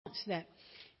that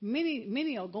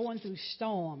many are going through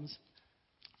storms.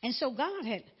 And so God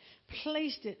had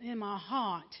placed it in my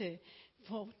heart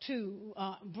to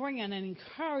bring an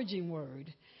encouraging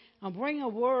word, bring a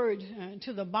word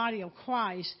to the body of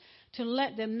Christ to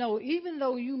let them know, even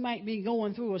though you might be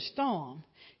going through a storm,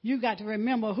 you got to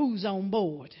remember who's on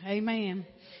board. Amen.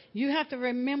 You have to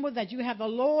remember that you have the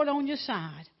Lord on your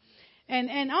side.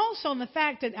 And also the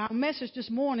fact that our message this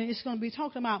morning is going to be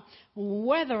talking about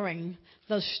weathering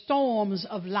the storms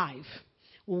of life.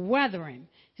 Weathering.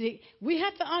 See, we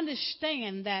have to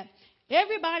understand that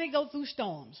everybody goes through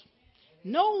storms.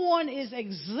 No one is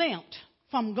exempt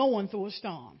from going through a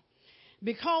storm.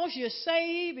 Because you're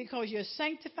saved, because you're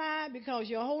sanctified, because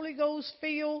you're Holy Ghost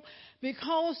filled,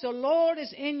 because the Lord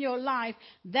is in your life,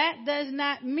 that does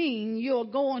not mean you're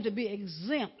going to be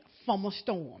exempt from a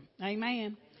storm.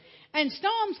 Amen. And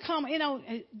storms come,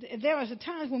 there are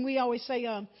times when we always say,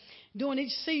 during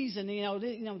each season,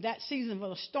 that season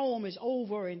of a storm is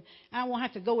over and I won't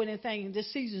have to go in anything and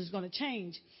this season is going to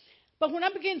change. But when I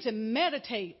begin to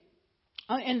meditate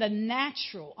in the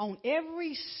natural on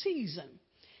every season,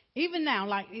 even now,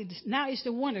 now it's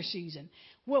the winter season.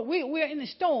 Well, we're in the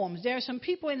storms. There are some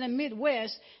people in the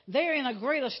Midwest, they're in a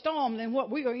greater storm than what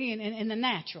we are in the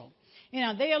natural.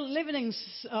 They are living in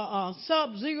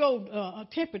sub-zero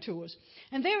temperatures,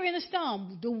 and they're in a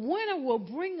storm. The winter will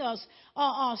bring us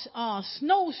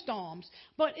snowstorms,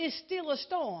 but it's still a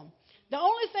storm. The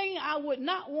only thing I would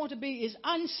not want to be is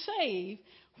unsaved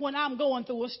when I'm going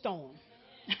through a storm.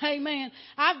 Amen.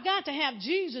 I've got to have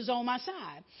Jesus on my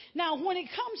side. Now, when it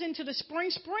comes into the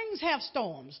springs have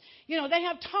storms. They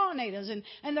have tornadoes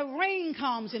and the rain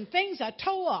comes and things are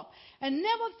tore up. And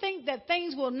never think that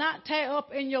things will not tear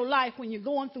up in your life when you're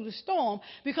going through the storm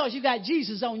because you got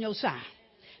Jesus on your side.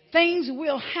 Things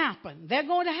will happen. They're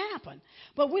going to happen.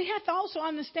 But we have to also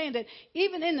understand that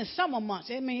even in the summer months,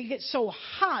 it gets so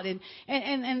hot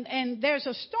and there's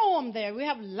a storm there. We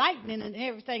have lightning and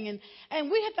everything.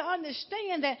 And we have to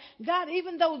understand that God,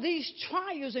 even though these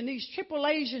trials and these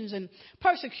tribulations and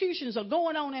persecutions are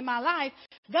going on in my life,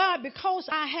 God, because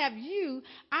I have you,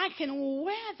 I can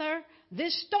weather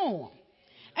this storm.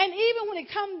 And even when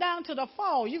it comes down to the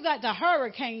fall, you got the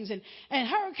hurricanes, and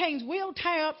hurricanes will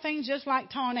tear up things just like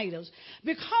tornadoes.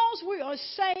 Because we are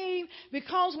saved,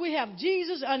 because we have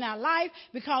Jesus in our life,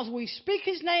 because we speak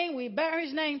his name, we bear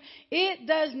his name, it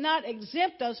does not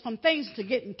exempt us from things to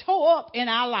getting tore up in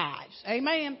our lives.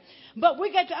 Amen. But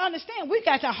we got to understand, we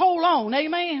got to hold on.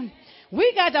 Amen.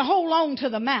 We got to hold on to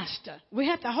the master. We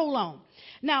have to hold on.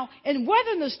 Now, in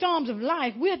weathering the storms of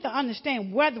life, we have to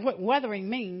understand what weathering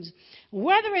means.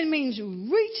 Weathering means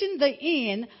reaching the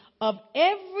end of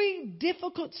every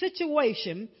difficult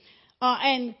situation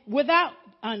and without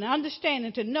an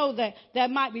understanding to know that there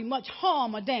might be much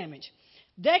harm or damage.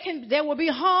 There will be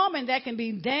harm and there can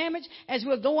be damage as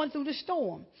we're going through the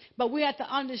storm. But we have to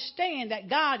understand that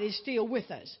God is still with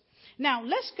us. Now,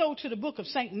 let's go to the book of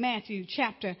St. Matthew,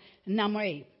 chapter number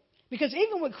 8. Because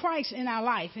even with Christ in our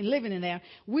life and living in there,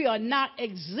 we are not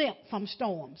exempt from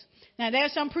storms. Now, there are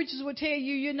some preachers who will tell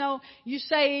you, you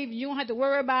saved, you don't have to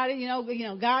worry about it.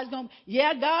 God's going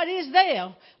to, God is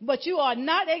there, but you are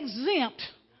not exempt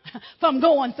from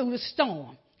going through the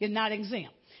storm. You're not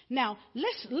exempt. Now,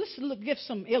 let's give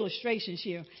some illustrations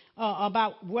here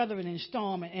about weathering and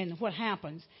storm and what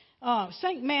happens.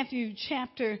 St. Matthew,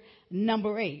 chapter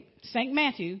number 8. St.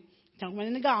 Matthew, talking about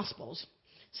in the Gospels.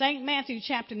 St. Matthew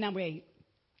chapter number 8.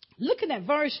 Looking at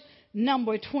verse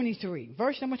number 23.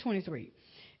 Verse number 23.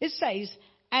 It says,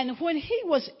 and when he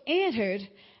was entered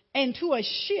into a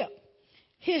ship,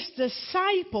 his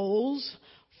disciples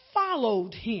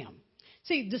followed him.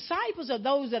 See, disciples are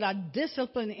those that are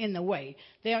disciplined in the way.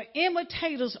 They are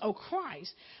imitators of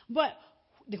Christ. But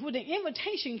when the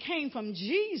invitation came from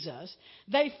Jesus,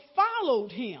 they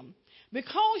followed him.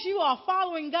 Because you are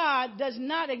following God does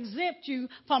not exempt you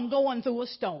from going through a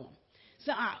storm.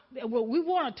 So we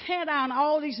want to tear down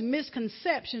all these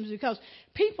misconceptions because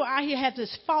people out here have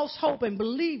this false hope and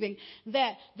believing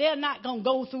that they're not going to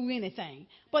go through anything.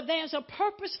 But there's a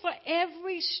purpose for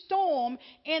every storm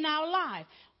in our life.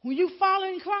 When you follow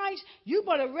in Christ, you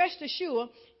better rest assured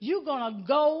you're going to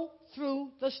go through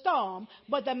the storm.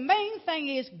 But the main thing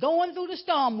is going through the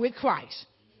storm with Christ.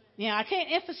 I can't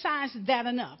emphasize that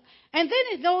enough. And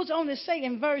then it goes on to say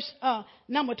in verse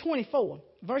number 24,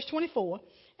 verse 24,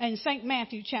 and St.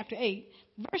 Matthew chapter 8,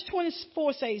 verse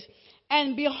 24 says,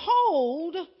 and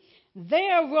behold,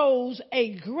 there arose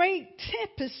a great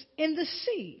tempest in the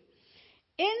sea,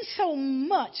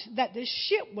 insomuch that the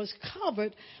ship was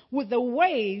covered with the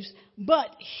waves,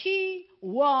 but he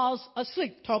was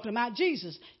asleep. Talking about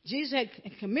Jesus. Jesus had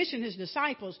commissioned his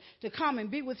disciples to come and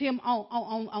be with him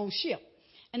on ship.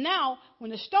 And now,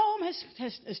 when the storm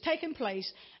has taken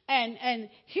place, and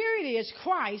here it is,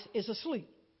 Christ is asleep.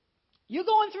 You're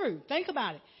going through. Think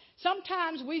about it.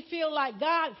 Sometimes we feel like,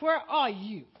 God, where are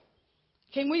you?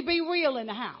 Can we be real in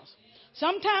the house?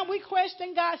 Sometimes we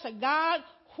question God, say, God,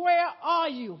 where are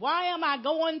you? Why am I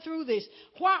going through this?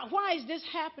 Why is this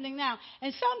happening now?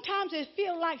 And sometimes it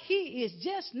feels like he is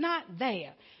just not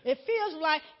there. It feels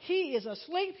like he is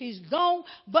asleep, he's gone,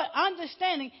 but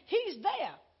understanding he's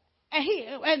there.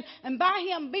 And by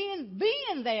him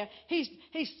being there, he's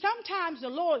sometimes the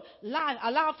Lord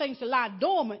allow things to lie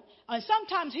dormant, and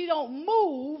sometimes he don't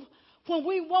move when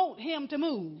we want him to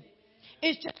move.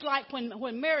 It's just like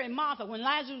when Mary and Martha, when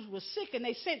Lazarus was sick, and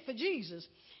they sent for Jesus,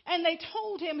 and they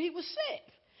told him he was sick.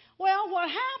 Well, what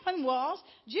happened was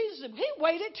he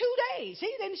waited 2 days. He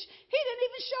didn't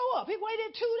even show up. He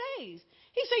waited 2 days.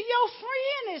 He said, your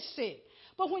friend is sick.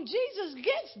 But when Jesus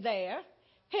gets there,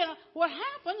 what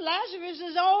happened? Lazarus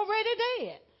is already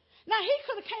dead. Now, he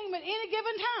could have came at any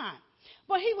given time,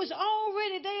 but he was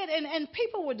already dead, and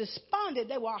people were despondent.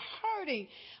 They were hurting.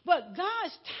 But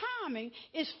God's timing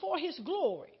is for his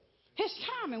glory. His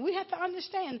timing, we have to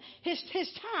understand his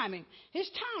timing. His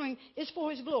timing is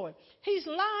for his glory. He's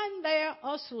lying there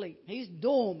asleep. He's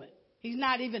dormant. He's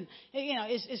not even,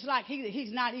 it's like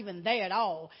he's not even there at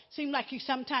all. Seems like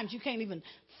sometimes you can't even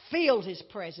feel his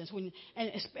presence. When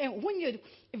you're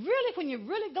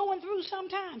really going through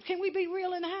sometimes, can we be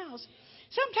real in the house?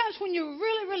 Sometimes when you're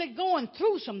really, really going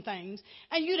through some things,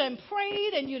 and you done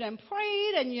prayed, and you done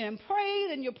prayed, and you done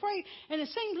prayed, and you prayed, and it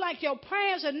seems like your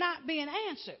prayers are not being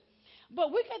answered.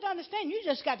 But we got to understand, you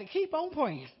just got to keep on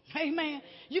praying. Amen.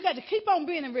 You got to keep on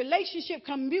being in relationship,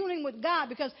 communing with God,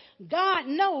 because God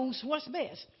knows what's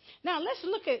best. Now, let's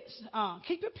look at,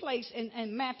 keep your place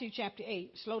in Matthew chapter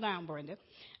 8. Slow down, Brenda.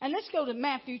 And let's go to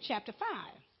Matthew chapter 5.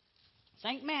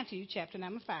 St. Matthew chapter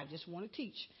number 5. Just want to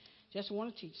teach.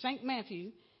 St.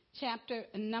 Matthew chapter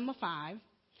number 5.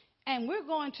 And we're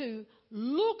going to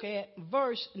look at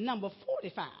verse number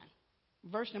 45.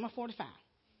 Verse number 45.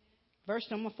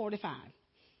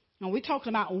 And we're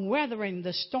talking about weathering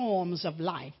the storms of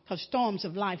life, because storms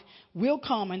of life will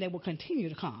come and they will continue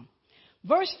to come.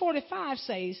 Verse 45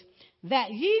 says,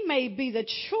 that ye may be the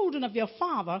children of your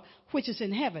Father which is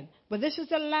in heaven. But this is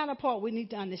the latter part we need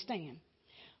to understand.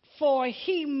 For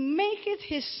he maketh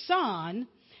his sun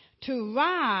to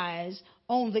rise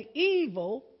on the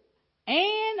evil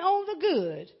and on the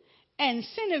good, and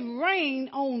sendeth rain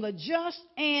on the just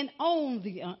and on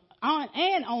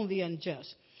the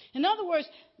unjust. In other words,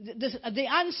 the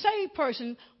unsaved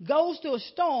person goes through a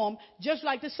storm just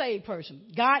like the saved person.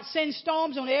 God sends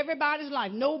storms on everybody's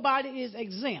life. Nobody is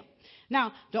exempt.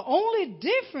 Now, the only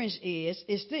difference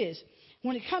is this.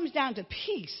 When it comes down to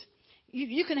peace,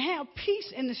 you can have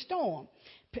peace in the storm.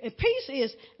 Peace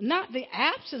is not the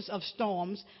absence of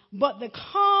storms, but the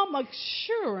calm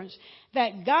assurance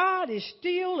that God is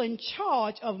still in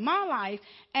charge of my life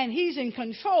and he's in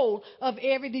control of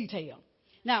every detail.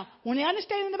 Now, when you're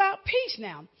understanding about peace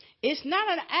now, it's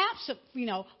not an absence,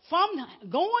 from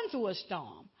going through a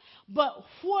storm. But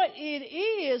what it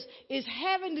is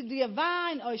having the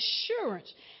divine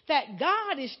assurance that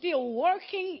God is still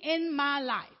working in my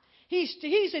life.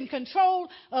 He's in control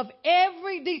of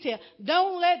every detail.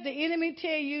 Don't let the enemy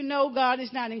tell you, no, God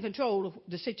is not in control of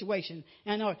the situation.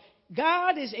 And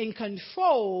God is in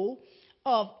control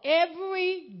of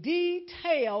every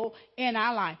detail in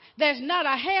our life. There's not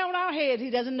a hair on our head he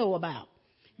doesn't know about.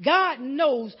 God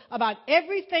knows about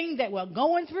everything that we're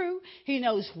going through. He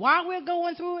knows why we're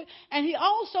going through it. And he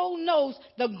also knows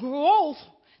the growth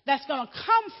that's going to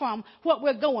come from what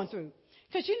we're going through.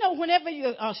 Because, whenever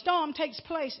a storm takes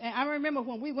place, and I remember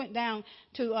when we went down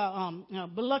to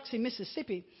Biloxi,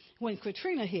 Mississippi, when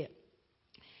Katrina hit.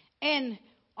 And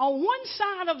on one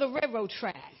side of the railroad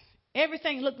track,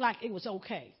 everything looked like it was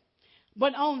okay.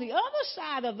 But on the other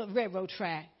side of the railroad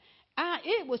track,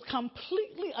 it was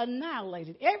completely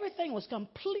annihilated. Everything was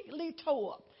completely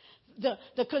tore up.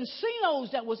 The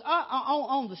casinos that was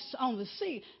on the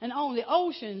sea and on the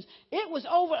oceans, it was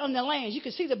over on the lands. You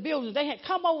could see the buildings. They had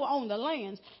come over on the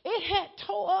lands. It had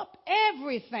tore up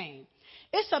everything.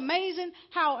 It's amazing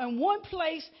how in one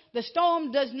place the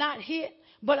storm does not hit,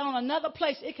 but on another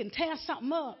place it can tear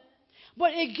something up.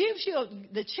 But it gives you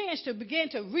the chance to begin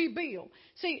to rebuild.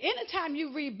 See, anytime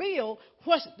you rebuild,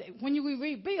 when you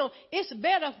rebuild, it's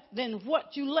better than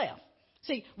what you left.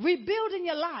 See, rebuilding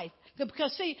your life.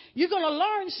 Because, see, you're going to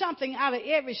learn something out of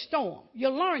every storm.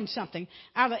 You'll learn something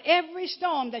out of every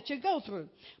storm that you go through.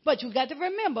 But you got to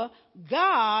remember,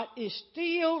 God is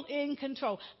still in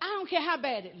control. I don't care how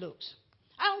bad it looks.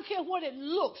 I don't care what it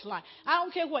looks like. I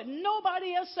don't care what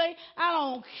nobody else say. I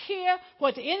don't care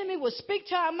what the enemy will speak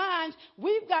to our minds.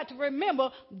 We've got to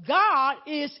remember God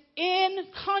is in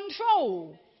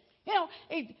control. You know,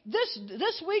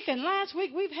 this week and last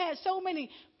week, we've had so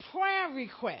many prayer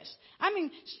requests. I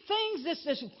mean, things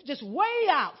just way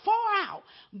out, far out.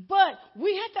 But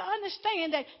we have to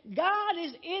understand that God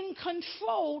is in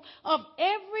control of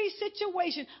every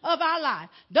situation of our life.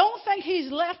 Don't think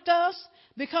He's left us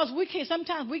because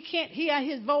sometimes we can't hear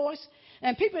His voice.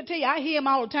 And people tell you, I hear Him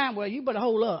all the time. Well, you better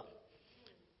hold up.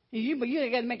 But you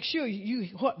got to make sure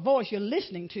what voice you're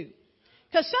listening to.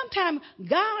 Because sometimes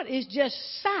God is just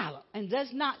silent and does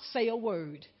not say a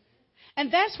word. And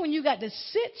that's when you got to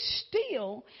sit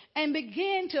still and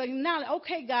begin to acknowledge,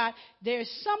 okay, God,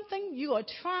 there's something you are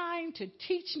trying to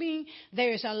teach me.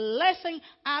 There's a lesson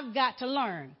I've got to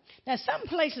learn. Now, some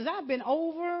places I've been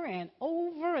over and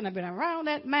over, and I've been around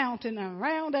that mountain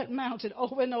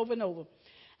over and over and over.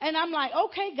 And I'm like,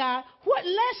 okay, God, what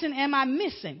lesson am I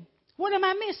missing? What am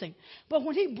I missing? But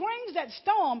when He brings that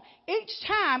storm, each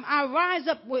time I rise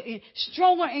up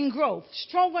stronger in growth,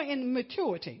 stronger in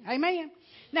maturity. Amen?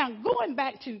 Now, going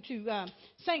back to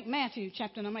St. Matthew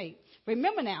chapter number 8.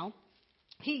 Remember now,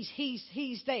 he's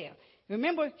there.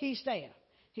 Remember, He's there.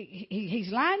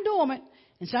 He's lying dormant.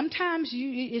 And sometimes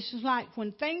it's like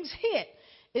when things hit,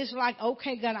 it's like,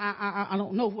 okay, God, I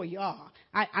don't know where you are.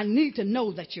 I need to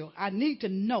know that I need to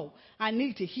know. I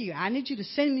need to hear. I need you to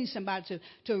send me somebody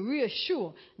to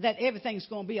reassure that everything's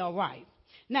going to be all right.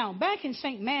 Now, back in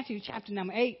St. Matthew chapter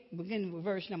number 8, beginning with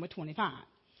verse number 25,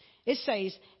 it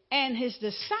says, and His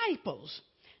disciples,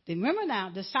 remember now,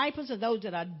 disciples are those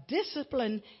that are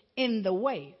disciplined in the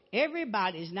way.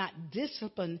 Everybody is not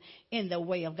disciplined in the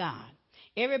way of God.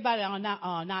 Everybody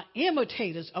are not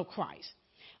imitators of Christ.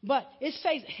 But it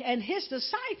says, and His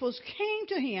disciples came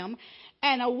to Him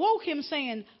and awoke Him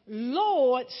saying,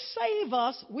 Lord, save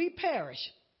us, we perish.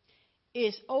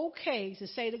 It's okay to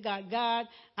say to God, God,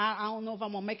 I don't know if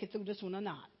I'm going to make it through this one or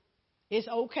not. It's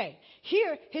okay.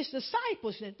 Here, His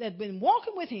disciples that have been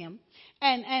walking with Him,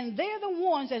 and they're the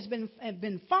ones that's have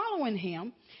been following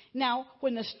Him. Now,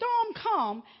 when the storm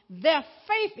comes, their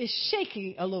faith is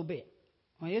shaking a little bit.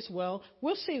 Well,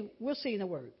 we'll see in the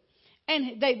Word.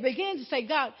 And they begin to say,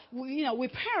 God, we're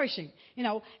perishing,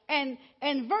 And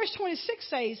verse 26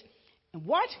 says,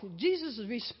 what Jesus'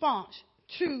 response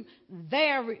to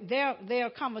their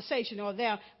conversation or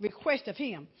their request of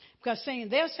Him. Because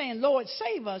they're saying, Lord,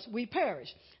 save us, we perish.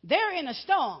 They're in a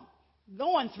storm,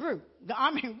 going through.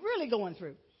 I mean, really going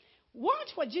through. Watch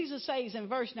what Jesus says in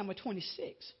verse number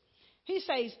 26. He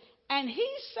says, and He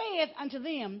saith unto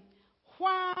them,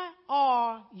 why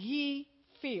are ye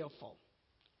fearful?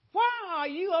 Why are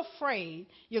you afraid?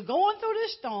 You're going through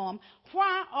this storm.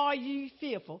 Why are you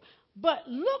fearful? But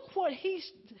look what he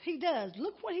does.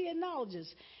 Look what He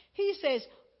acknowledges. He says,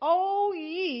 O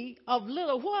ye of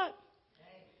little what?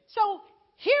 So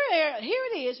here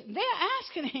it is. They're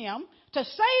asking Him to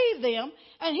save them,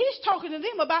 and He's talking to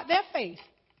them about their faith.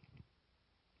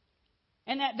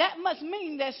 And that must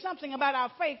mean there's something about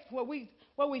our faith where we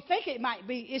think it might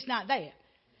be, it's not there.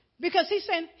 Because He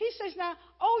says now,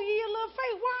 oh, ye of little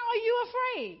faith, why are you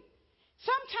afraid?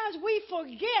 Sometimes we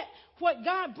forget what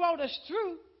God brought us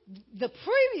through the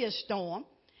previous storm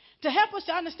to help us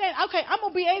to understand, okay, I'm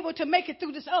going to be able to make it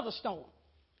through this other storm.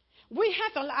 We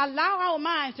have to allow our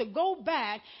minds to go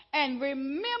back and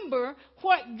remember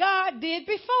what God did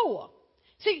before.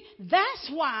 See, that's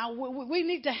why we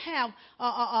need to have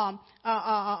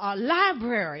a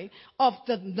library of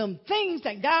the things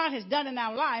that God has done in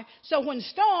our life. So when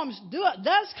storms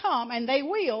does come, and they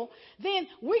will, then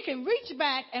we can reach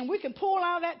back and we can pull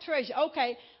out that treasure.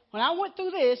 Okay, when I went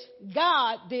through this,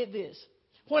 God did this.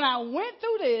 When I went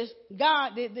through this,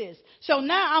 God did this. So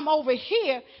now I'm over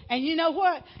here, and you know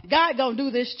what? God gonna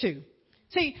do this too.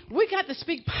 See, we got to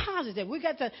speak positive. We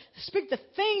got to speak the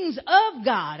things of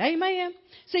God. Amen.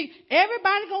 See,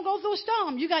 everybody gonna go through a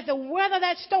storm. You got to weather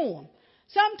that storm.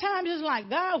 Sometimes it's like,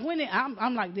 God, when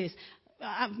I'm like this.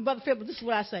 Brother Philip, this is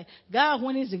what I say. God,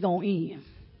 when is it gonna end?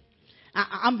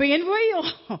 I'm being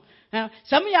real. Now,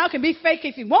 some of y'all can be fake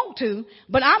if you want to,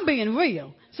 but I'm being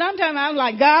real. Sometimes I'm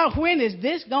like, God, when is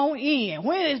this going to end?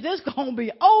 When is this going to be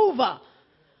over?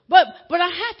 But I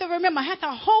have to remember, I have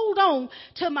to hold on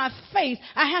to my faith.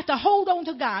 I have to hold on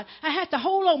to God. I have to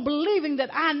hold on believing that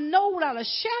I know without a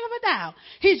shadow of a doubt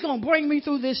He's going to bring me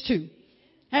through this too.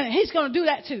 And he's going to do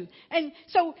that too. And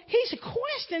so he's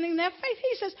questioning their faith.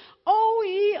 He says, "O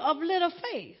ye of little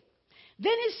faith."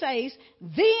 Then it says,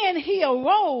 then he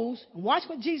arose. Watch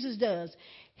what Jesus does.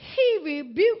 He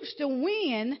rebukes the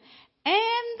wind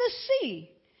and the sea.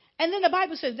 And then the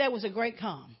Bible says there was a great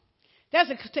calm. There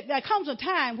comes a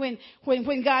time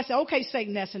when God said, "Okay,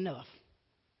 Satan, that's enough.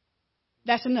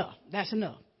 That's enough. That's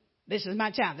enough. This is my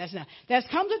time. That's enough." There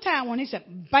comes a time when he said,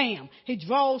 bam, he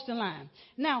draws the line.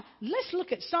 Now, let's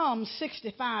look at Psalm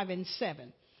 65 and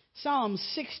 7. Psalm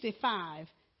 65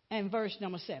 and verse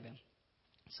number 7.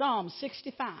 Psalm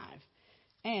 65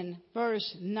 and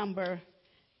verse number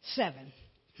 7.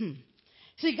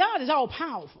 See, God is all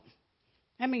powerful.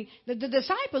 I mean, the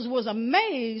disciples was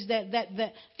amazed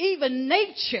that even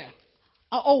nature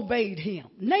obeyed him.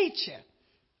 Nature.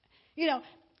 You know,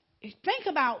 think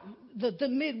about the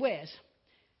Midwest.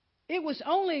 It was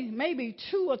only maybe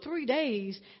 2 or 3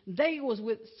 days they was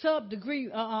with sub-degree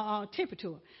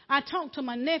temperature. I talked to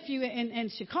my nephew in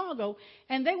Chicago,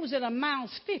 and they was at a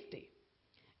 -50.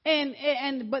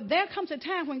 But there comes a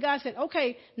time when God said,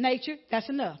 "Okay, nature, that's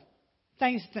enough."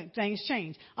 Things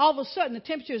change. All of a sudden, the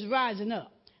temperature is rising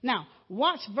up. Now,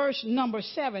 watch verse number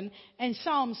 7 in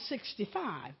Psalm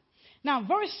 65. Now,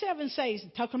 verse 7 says,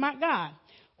 talking about God,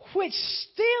 "which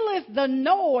stilleth the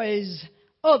noise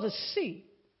of the sea."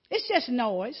 It's just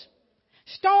noise.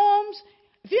 Storms,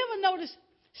 if you ever notice,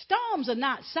 storms are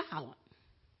not silent.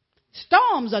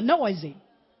 Storms are noisy.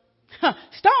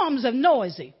 Storms are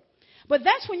noisy. But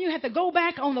that's when you have to go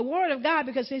back on the word of God,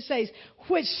 because it says,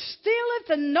 "which stilleth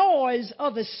the noise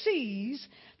of the seas,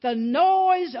 the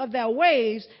noise of their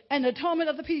waves, and the torment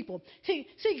of the people." See,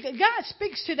 God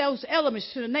speaks to those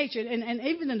elements, to the nature, and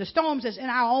even in the storms that's in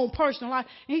our own personal life.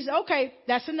 And he said, "Okay,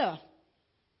 that's enough."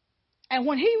 And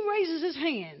when he raises his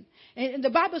hand, and the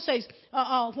Bible says,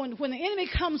 when the enemy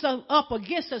comes up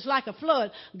against us like a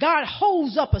flood, God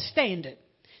holds up a standard.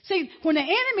 See, when the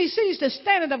enemy sees the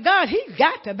standard of God, he's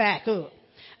got to back up.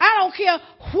 I don't care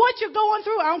what you're going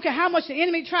through. I don't care how much the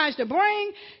enemy tries to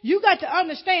bring. You got to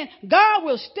understand, God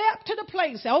will step to the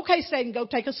plate and say, "Okay, Satan, go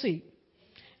take a seat."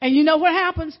 And you know what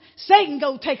happens? Satan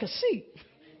go take a seat.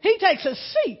 He takes a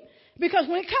seat. Because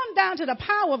when it comes down to the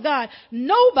power of God,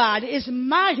 nobody is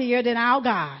mightier than our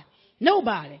God.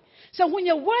 Nobody. So when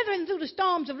you're weathering through the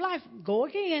storms of life, go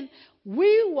again.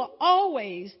 We will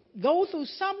always go through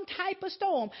some type of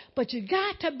storm, but you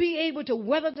got to be able to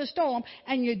weather the storm,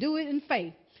 and you do it in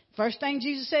faith. First thing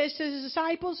Jesus says to his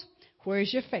disciples, "Where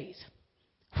is your faith?"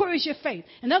 Where is your faith?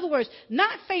 In other words,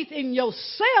 not faith in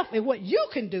yourself and what you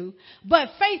can do,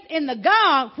 but faith in the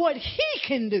God, what he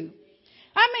can do.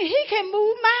 I mean, he can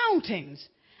move mountains.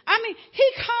 I mean,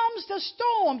 he calms the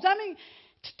storms. I mean,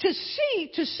 to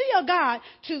see a God,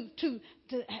 to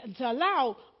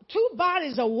allow two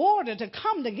bodies of water to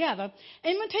come together.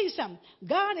 And let me tell you something.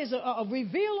 God is a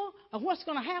revealer of what's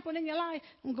going to happen in your life.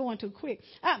 I'm going too quick.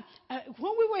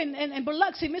 When we were in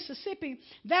Biloxi, Mississippi,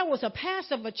 there was a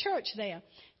pastor of a church there.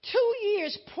 2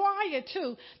 years prior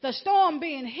to the storm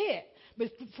being hit,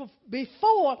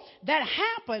 before that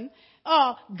happened,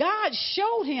 God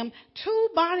showed him 2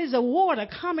 bodies of water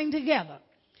coming together.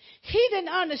 He didn't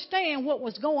understand what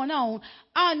was going on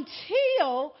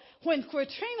until when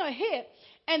Katrina hit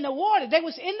and the water, they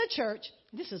was in the church.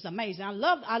 This is amazing. I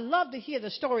love to hear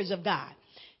the stories of God.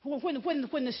 When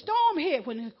the storm hit,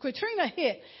 when Katrina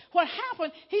hit, what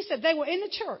happened, he said they were in the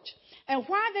church. And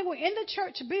while they were in the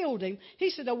church building, he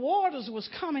said the waters was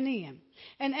coming in.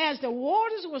 And as the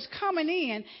waters was coming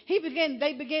in,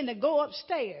 they began to go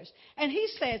upstairs. And he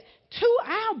said 2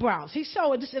 eyebrows, he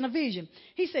saw this in a vision.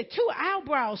 He said 2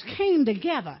 eyebrows came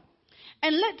together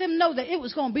and let them know that it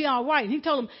was going to be all right. And he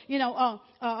told them,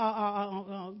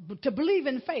 to believe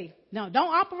in faith. Now,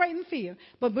 don't operate in fear,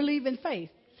 but believe in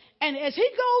faith. And as he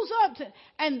goes up,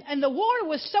 and the water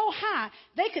was so high,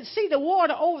 they could see the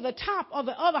water over the top of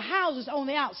the other houses on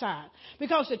the outside,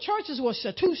 because the churches was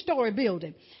a 2-story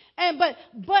building. But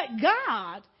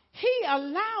God, he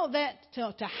allowed that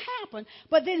to happen,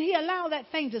 but then he allowed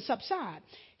that thing to subside.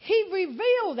 He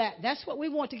revealed that. That's what we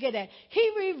want to get at.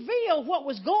 He revealed what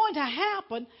was going to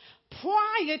happen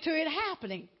prior to it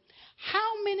happening.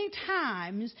 How many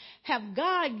times have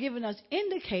God given us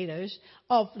indicators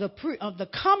of the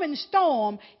coming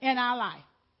storm in our life?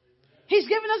 He's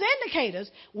given us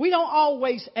indicators. We don't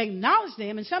always acknowledge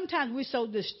them, and sometimes we're so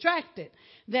distracted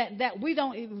that we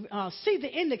don't see the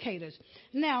indicators.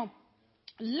 Now,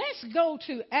 let's go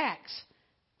to Acts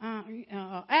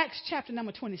chapter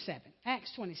number 27.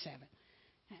 Acts 27.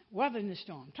 Weathering the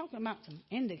storm. Talking about some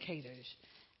indicators.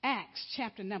 Acts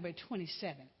chapter number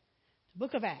 27. The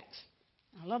book of Acts.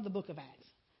 I love the book of Acts.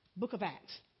 Book of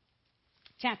Acts.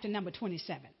 chapter number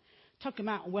 27, talking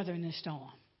about weathering the storm.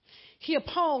 Here,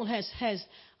 Paul has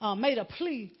made a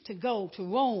plea to go to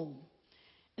Rome.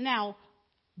 Now,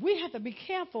 we have to be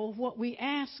careful what we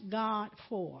ask God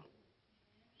for.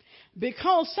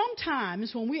 Because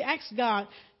sometimes when we ask God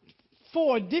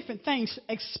for different things,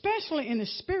 especially in the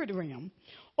spirit realm,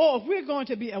 or if we're going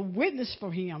to be a witness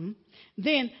for him,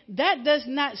 then that does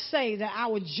not say that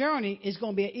our journey is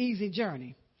going to be an easy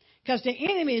journey. Because the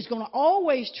enemy is going to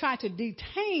always try to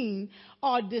detain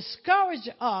or discourage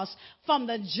us from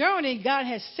the journey God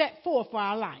has set forth for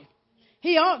our life.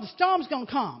 The storm's going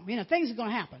to come. Things are going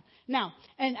to happen. Now,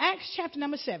 in Acts chapter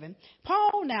number 7,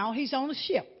 Paul now, he's on a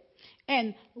ship.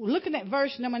 And looking at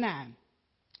verse number 9,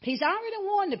 he's already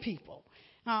warned the people.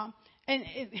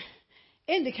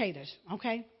 Indicators,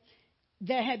 okay?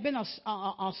 There had been a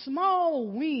small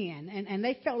wind, and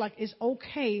they felt like it's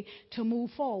okay to move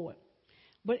forward.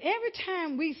 But every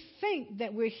time we think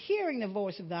that we're hearing the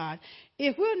voice of God,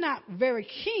 if we're not very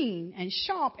keen and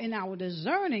sharp in our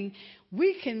discerning,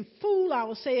 we can fool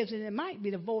ourselves, and it might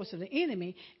be the voice of the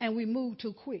enemy, and we move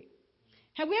too quick.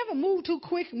 Have we ever moved too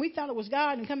quick and we thought it was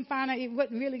God and come find out it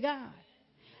wasn't really God?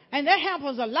 And that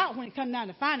happens a lot when it comes down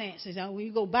to finances. When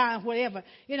you go buy whatever,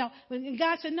 and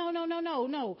God said,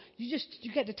 no.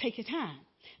 You got to take your time.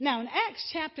 Now, in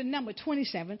Acts chapter number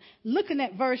 27, looking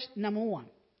at verse number 1.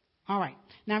 All right.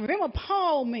 Now, remember,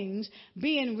 Paul means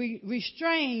being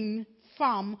restrained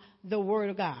from the word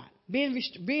of God. Being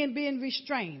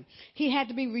restrained. He had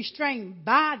to be restrained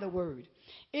by the word.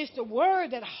 It's the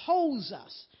word that holds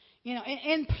us,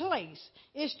 in place.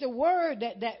 It's the word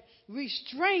that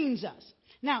restrains us.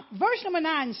 Now, verse number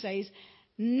 9 says,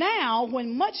 now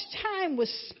when much time was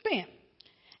spent,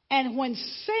 and when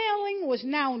sailing was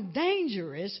now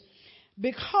dangerous,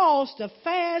 because the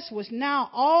fast was now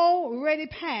already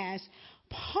past,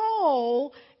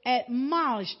 Paul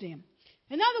admonished them.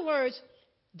 In other words,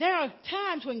 there are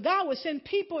times when God would send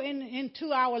people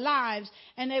into our lives,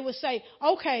 and they would say,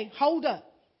 okay, hold up.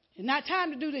 It's not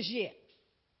time to do this yet.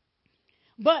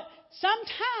 But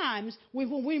sometimes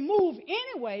when we move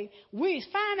anyway, we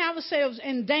find ourselves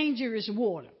in dangerous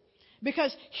water.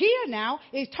 Because here now,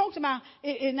 it talks about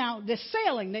now the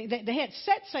sailing. They had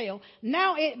set sail.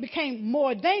 Now it became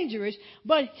more dangerous.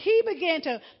 But he began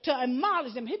to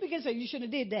admonish them. He began to say, you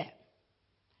shouldn't have did that.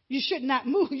 You should not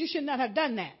move. You should not have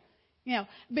done that.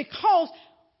 Because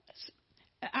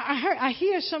I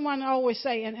hear someone always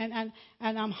say, and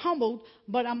I'm humbled,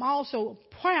 but I'm also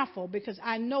prayerful because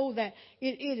I know that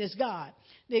it is God.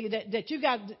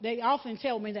 They often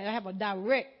tell me that I have a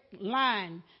direct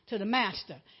line to the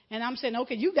master. And I'm saying,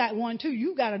 okay, you got one too.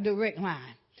 You got a direct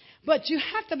line. But you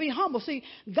have to be humble. See,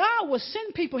 God will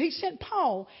send people. He sent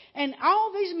Paul and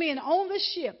all these men on the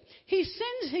ship. He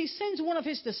sends one of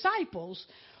his disciples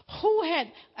who had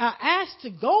asked to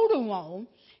go to Rome.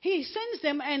 He sends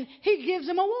them and he gives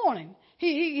them a warning.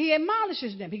 He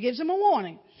admonishes them. He gives them a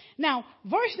warning. Now,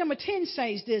 verse number 10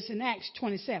 says this in Acts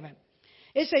 27.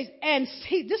 It says,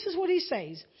 this is what he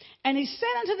says. And he said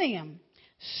unto them,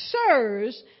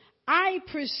 sirs, I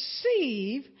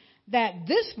perceive that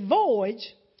this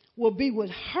voyage will be with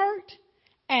hurt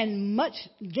and much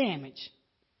damage.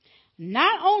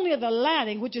 Not only of the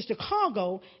lading, which is the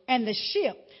cargo, and the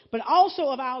ship, but also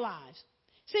of our lives.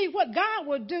 See, what God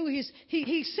will do is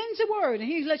he sends a word and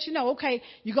he lets you know, okay,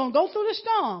 you're going to go through the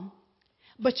storm,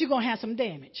 but you're going to have some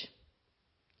damage.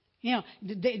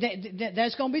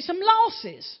 There's going to be some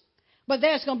losses, but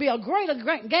there's going to be a greater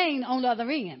gain on the other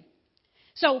end.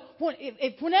 So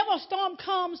whenever a storm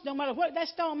comes, no matter what that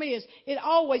storm is, it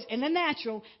always, in the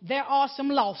natural, there are some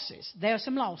losses. There are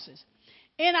some losses.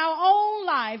 In our own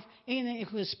life,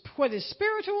 whether it's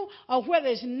spiritual or whether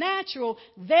it's natural,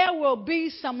 there will be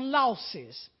some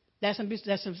losses. There's some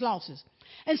losses.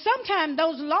 And sometimes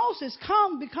those losses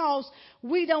come because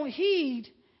we don't heed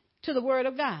to the word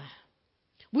of God.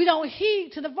 We don't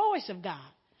heed to the voice of God.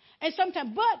 And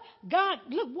sometimes, but God,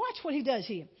 look, watch what he does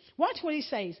here. Watch what he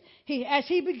says. As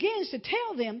he begins to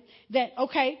tell them that,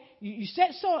 okay, you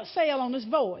set sail on this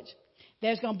voyage.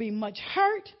 There's going to be much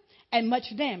hurt and much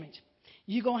damage.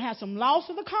 You're going to have some loss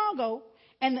of the cargo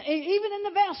and even in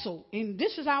the vessel. And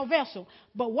this is our vessel.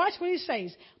 But watch what he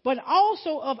says. But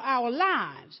also of our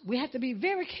lives. We have to be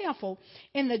very careful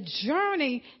in the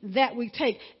journey that we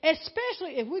take,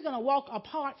 especially if we're going to walk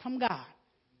apart from God.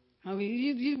 I mean,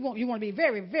 you want to be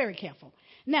very, very careful.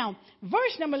 Now,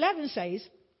 verse number 11 says,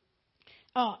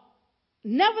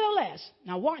 nevertheless,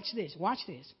 now watch this.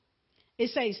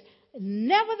 It says,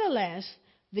 nevertheless,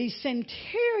 the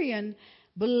centurion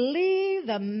believed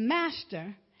the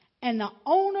master and the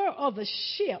owner of the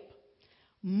ship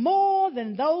more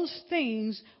than those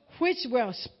things which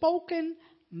were spoken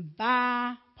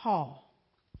by Paul.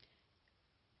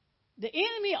 The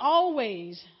enemy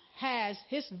always has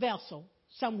his vessel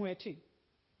somewhere too.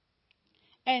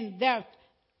 And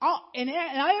in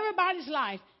everybody's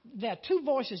life, there are two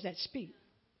voices that speak.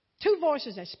 Two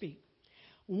voices that speak.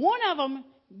 One of them,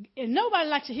 and nobody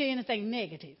likes to hear anything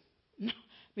negative.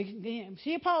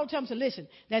 Here Paul tells them, listen,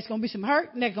 there's going to be some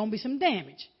hurt and there's going to be some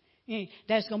damage. And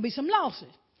there's going to be some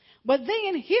losses. But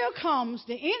then here comes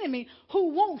the enemy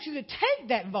who wants you to take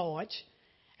that voyage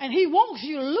and he wants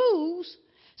you to lose.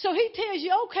 So he tells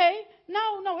you, okay,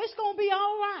 no, it's going to be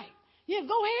all right. Yeah,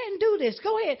 go ahead and do this.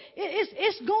 Go ahead.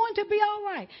 It's going to be all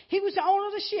right. He was the owner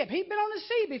of the ship. He'd been on the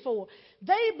sea before.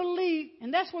 They believe,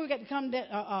 and that's where we got to come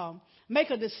to make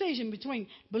a decision between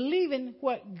believing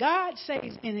what God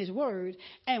says in his word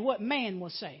and what man will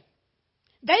say.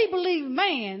 They believe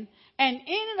man and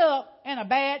ended up in a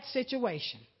bad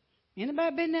situation.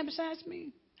 Anybody been there besides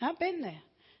me? I've been there.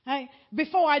 Right?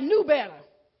 Before I knew better.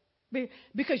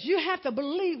 Because you have to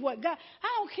believe what God, I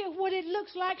don't care what it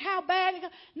looks like, how bad it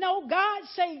goes. No, God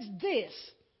says this.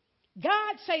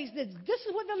 God says this. This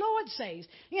is what the Lord says.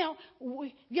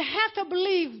 You have to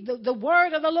believe the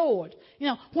word of the Lord.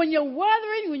 When you're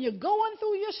weathering, when you're going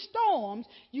through your storms,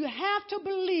 you have to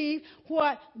believe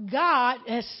what God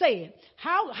has said.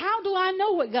 How do I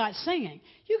know what God's saying?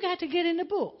 You got to get in the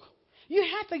book. You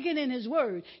have to get in his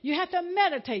word. You have to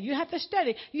meditate. You have to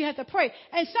study. You have to pray.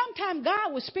 And sometimes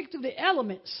God will speak through the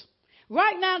elements.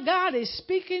 Right now, God is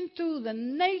speaking through the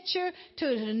nature to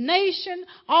the nation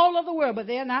all over the world, but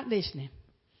they're not listening.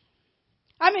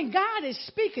 God is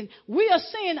speaking. We are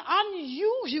seeing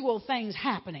unusual things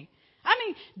happening.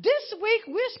 This week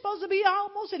we're supposed to be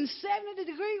almost in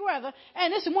 70-degree weather,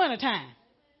 and it's wintertime.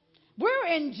 We're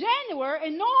in January,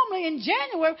 and normally in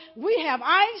January we have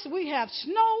ice, we have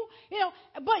snow,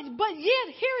 but yet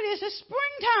here it is, it's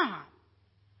springtime.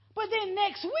 But then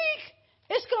next week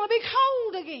it's going to be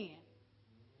cold again.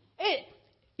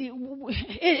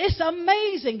 It's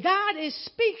amazing. God is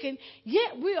speaking,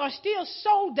 yet we are still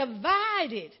so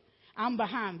divided. I'm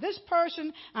behind this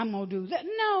person, I'm going to do that.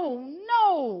 No.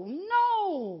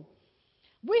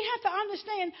 We have to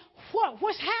understand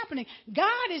what's happening.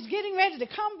 God is getting ready to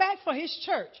come back for his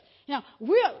church.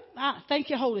 Thank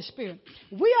you, Holy Spirit.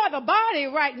 We are the body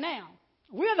right now.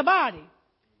 We are the body.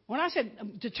 When I said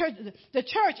the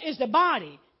church is the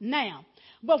body now.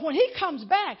 But when he comes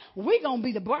back, we're going to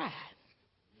be the bride.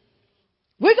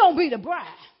 We're going to be the bride.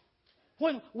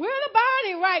 When we're the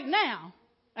body right now,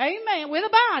 amen, we're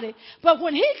the body. But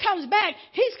when he comes back,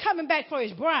 he's coming back for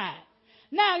his bride.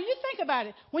 Now, you think about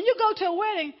it. When you go to a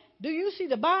wedding, do you see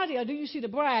the body or do you see the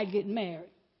bride getting married?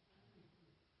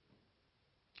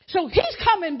 So he's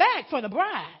coming back for the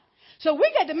bride. So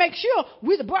we got to make sure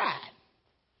we're the bride.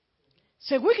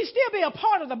 So we can still be a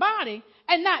part of the body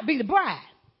and not be the bride.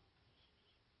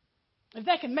 If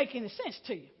that can make any sense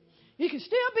to you. You can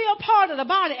still be a part of the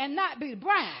body and not be the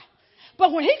bride.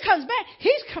 But when he comes back,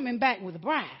 he's coming back with the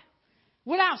bride.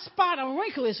 Without spot or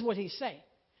wrinkle is what he's saying.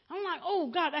 I'm like, oh,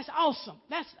 God, that's awesome.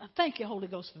 Thank you, Holy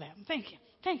Ghost, for that. Thank you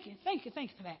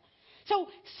for that. So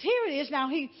here it is now.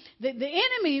 The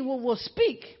enemy will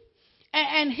speak,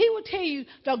 and he will tell you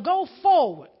to go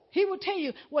forward. He will tell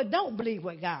you, well, don't believe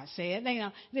what God said.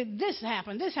 This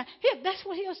happened. That's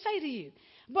what he'll say to you.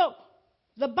 But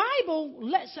the Bible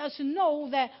lets us know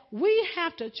that we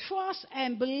have to trust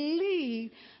and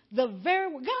believe the very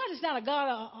word. God is not a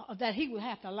God that he would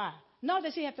have to lie. Nor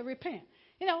does he have to repent.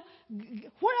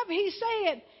 Whatever he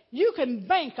said, you can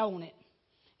bank on it.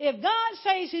 If God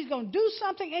says he's going to do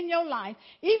something in your life,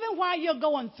 even while you're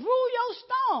going through your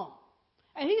storm,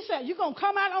 and he said you're going to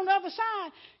come out on the other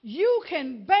side, you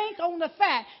can bank on the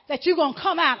fact that you're going to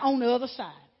come out on the other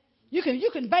side. You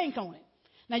can bank on it.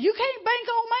 Now, you can't bank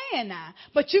on man now,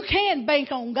 but you can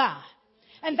bank on God.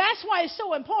 And that's why it's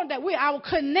so important that our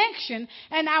connection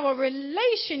and our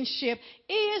relationship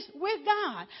is with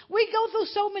God. We go through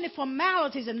so many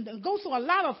formalities and go through a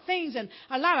lot of things and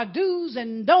a lot of do's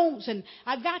and don'ts, and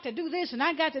I've got to do this and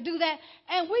I got to do that.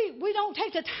 And we don't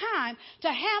take the time to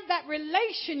have that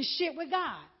relationship with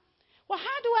God. Well,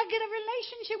 how do I get a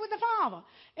relationship with the Father?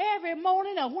 Every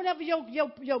morning or whenever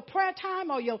your prayer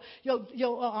time or your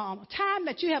time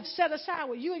that you have set aside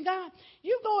with you and God,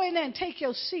 you go in there and take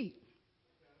your seat.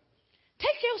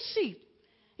 Take your seat.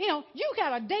 You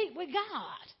got a date with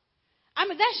God.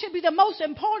 That should be the most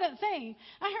important thing.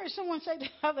 I heard someone say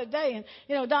the other day,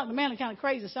 and, Dr. Manley kind of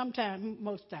crazy sometimes,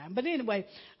 most of the time. But anyway,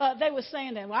 they were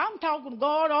saying that, well, I'm talking to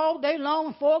God all day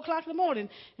long, 4 o'clock in the morning.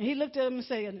 And he looked at them and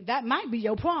said, that might be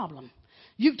your problem.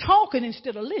 You talking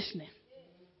instead of listening.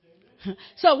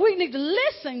 So we need to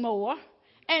listen more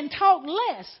and talk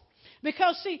less.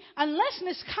 Because, see, unless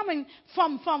it's coming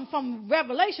from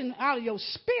revelation out of your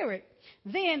spirit,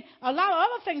 then a lot of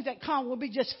other things that come will be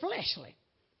just fleshly.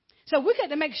 So we got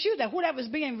to make sure that whatever's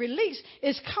being released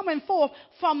is coming forth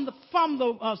from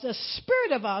the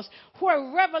spirit of us,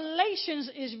 where revelations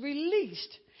is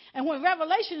released. And when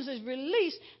revelations is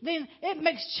released, then it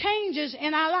makes changes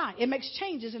in our life. It makes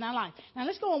changes in our life. Now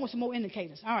let's go on with some more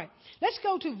indicators. All right. Let's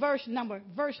go to verse number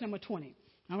 20.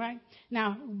 All right.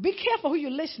 Now be careful who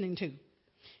you're listening to.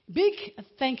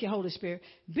 Thank you, Holy Spirit.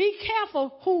 Be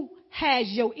careful who has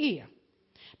your ear.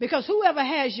 Because whoever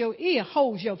has your ear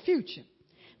holds your future.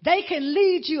 They can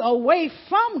lead you away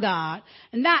from God,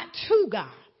 not to God.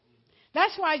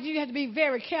 That's why you have to be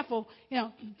very careful. You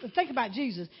know, think about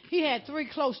Jesus. He had 3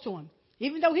 close to him.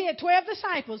 Even though he had 12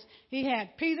 disciples, he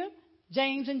had Peter,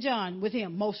 James, and John with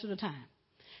him most of the time.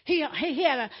 He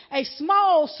had a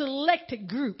small selected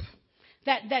group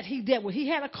that he dealt with. He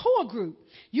had a core group.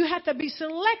 You have to be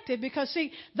selective because,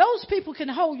 see, those people can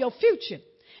hold your future.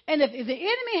 And if the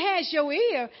enemy has your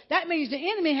ear, that means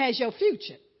the enemy has your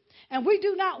future. And we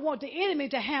do not want the enemy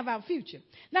to have our future.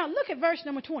 Now, look at verse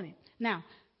number 20. Now,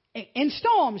 in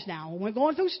storms now, when we're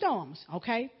going through storms,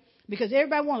 okay? Because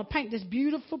everybody want to paint this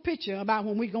beautiful picture about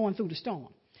when we're going through the storm.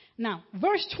 Now,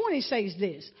 verse 20 says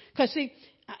this. Because, see,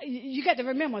 you got to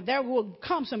remember, there will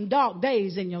come some dark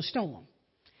days in your storm.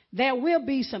 There will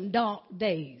be some dark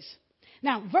days.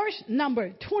 Now, verse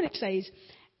number 20 says,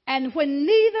 and when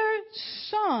neither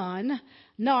sun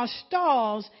nor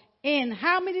stars in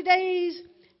how many days?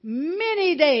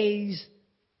 Many days.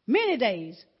 Many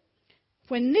days.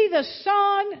 When neither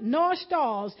sun nor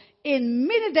stars in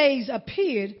many days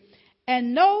appeared,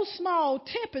 and no small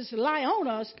tempest lie on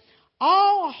us,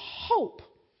 all hope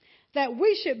that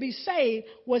we should be saved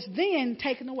was then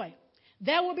taken away.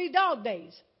 There will be dark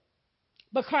days,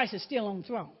 but Christ is still on the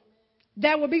throne.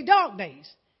 There will be dark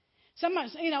days.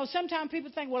 Sometimes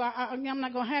people think, well, I'm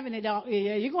not going to have any dark.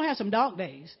 Yeah, you're going to have some dark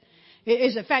days.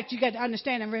 It's a fact you got to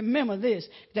understand and remember this,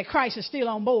 that Christ is still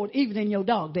on board even in your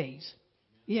dark days.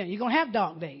 Yeah, you're going to have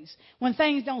dark days. When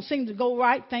things don't seem to go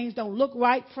right, things don't look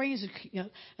right, friends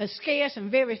are scarce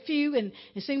and very few, and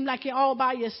it seems like you're all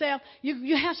by yourself,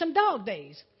 you have some dark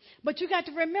days. But you got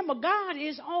to remember, God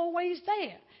is always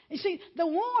there. You see, the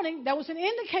warning, that was an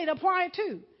indicator prior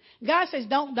to. God says,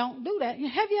 don't do that.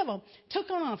 Have you ever took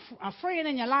on a friend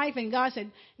in your life and God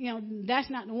said, that's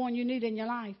not the one you need in your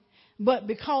life? But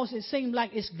because it seemed like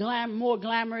it's more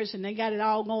glamorous and they got it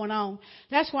all going on.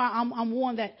 That's why I'm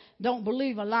one that don't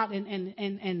believe a lot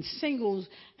in singles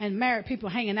and married people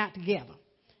hanging out together.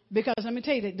 Because let me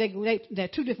tell you, they're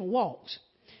 2 different walks.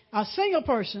 A single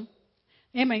person,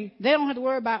 they don't have to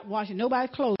worry about washing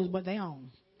nobody's clothes but their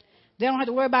own. They don't have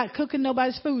to worry about cooking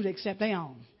nobody's food except their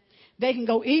own. They can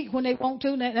go eat when they want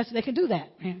to. They can do that.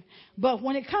 But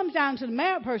when it comes down to the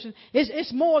married person,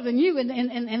 it's more than you in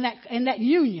that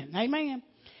union. Amen.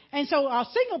 And so a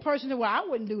single person said, well, I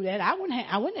wouldn't do that. I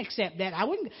wouldn't accept that. I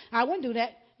wouldn't do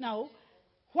that. No.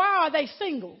 Why are they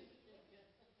single?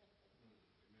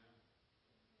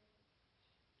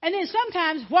 And then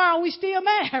sometimes, why are we still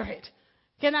married?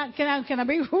 Can I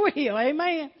be real?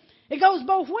 Amen. It goes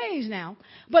both ways now.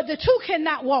 But the 2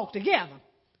 cannot walk together.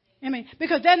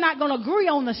 Because they're not going to agree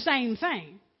on the same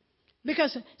thing.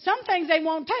 Because some things they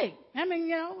won't take.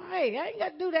 Hey, I ain't got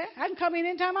to do that. I can come in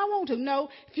anytime I want to. No,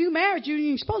 if you married,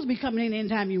 you're supposed to be coming in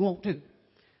anytime you want to.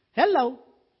 Hello.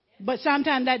 But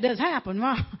sometimes that does happen,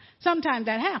 right? Sometimes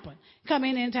that happens. Come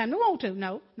in anytime you want to.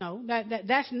 No,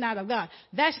 that's not of God.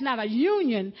 That's not a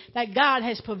union that God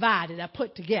has provided or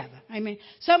put together.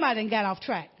 Somebody got off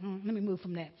track. Let me move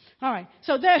from that. All right.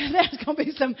 So there's going to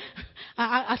be some,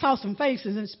 I saw some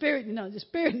faces and spirit, the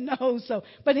spirit knows. So,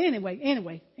 but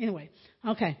anyway.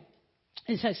 Okay.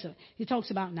 He talks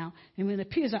about now, and when it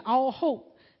appears that all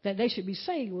hope that they should be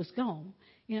saved was gone,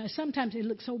 sometimes it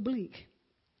looks so bleak.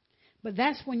 But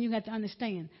that's when you have to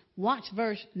understand. Watch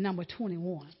verse number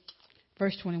 21.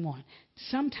 Verse 21.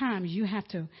 Sometimes you have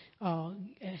to,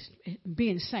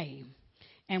 being saved.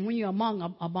 And when you're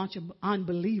among a bunch of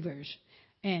unbelievers.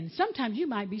 And sometimes you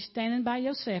might be standing by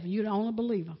yourself and you're the only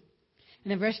believer.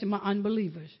 And the rest of them are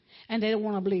unbelievers. And they don't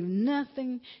want to believe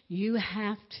nothing you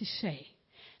have to say.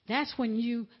 That's when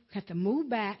you have to move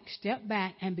back, step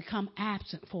back, and become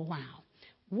absent for a while.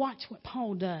 Watch what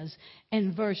Paul does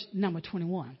in verse number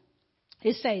 21.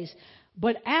 It says,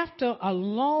 but after a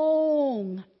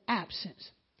long absence,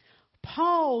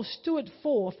 Paul stood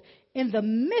forth in the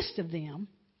midst of them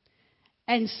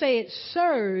and said,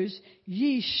 sirs,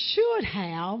 ye should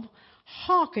have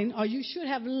hearkened, or you should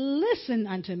have listened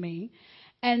unto me,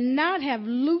 and not have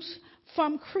loosed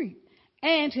from Crete,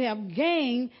 and to have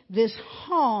gained this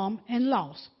harm and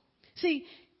loss. See,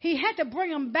 he had to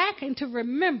bring them back into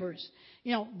remembrance.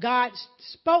 God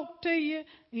spoke to you,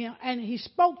 and he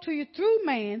spoke to you through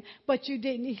man, but you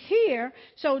didn't hear.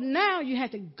 So now you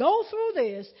had to go through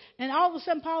this. And all of a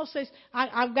sudden, Paul says,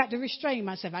 I've got to restrain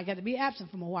myself. I got to be absent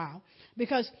from a while.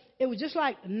 Because it was just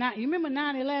like, you remember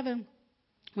 9/11?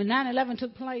 When 9/11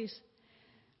 took place?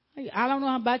 I don't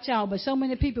know about y'all, but so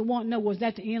many people want to know, was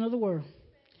that the end of the world?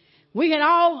 We had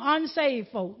all unsaved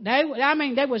folk. They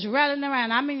was rattling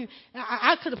around.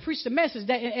 I could have preached a message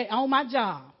on my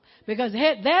job. Because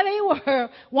there they were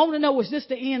wanting to know, was this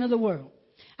the end of the world?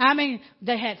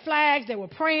 They had flags. They were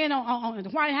praying on the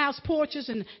White House porches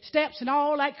and steps and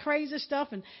all that crazy stuff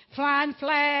and flying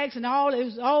flags and all.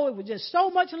 It was just so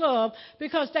much love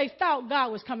because they thought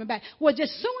God was coming back. Well,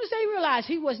 just as soon as they realized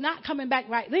he was not coming back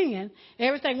right then,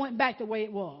 everything went back the way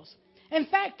it was. In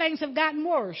fact, things have gotten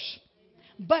worse.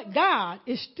 But God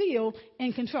is still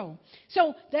in control.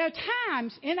 So there are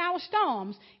times in our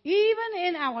storms, even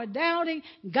in our doubting,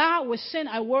 God will send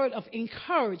a word of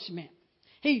encouragement.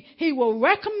 He will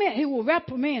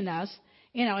reprimand us.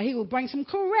 He will bring some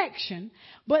correction.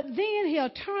 But then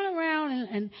he'll turn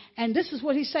around and this is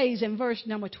what he says in verse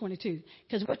number 22.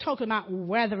 Because we're talking about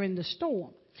weathering the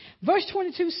storm. Verse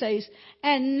 22 says,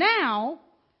 and now...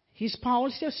 Paul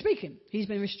is still speaking. He's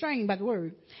been restrained by the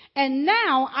word. And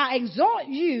now I exhort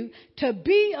you to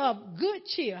be of good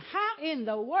cheer. How in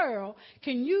the world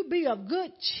can you be of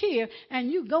good cheer and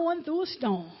you going through a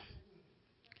storm?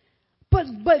 But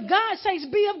God says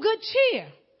be of good cheer.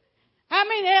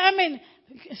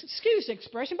 Excuse the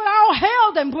expression, but all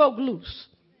hell then broke loose.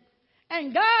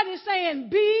 And God is saying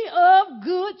be of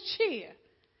good cheer.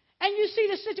 And you see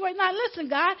the situation. Now, listen,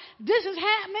 God, this is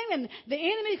happening and the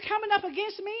enemy is coming up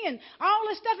against me and all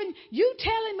this stuff. And you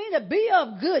telling me to be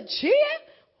of good cheer?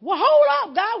 Well, hold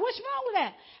up, God. What's wrong with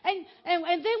that?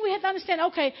 And then we have to understand,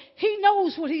 okay, he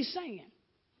knows what he's saying.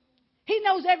 He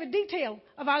knows every detail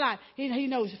of our life. He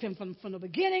knows from the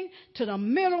beginning to the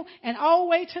middle and all the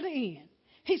way to the end.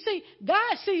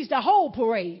 God sees the whole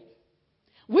parade.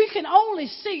 We can only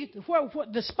see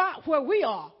the spot where we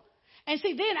are. And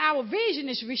see, then our vision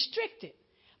is restricted.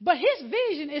 But his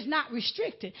vision is not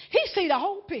restricted. He see the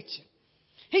whole picture.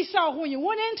 He saw when you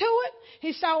went into it.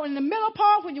 He saw in the middle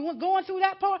part when you went going through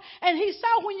that part. And he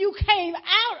saw when you came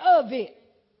out of it.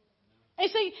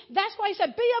 And see, that's why he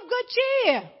said, be of good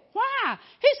cheer. Why?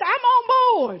 He said, I'm on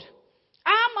board.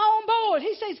 I'm on board.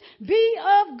 He says, be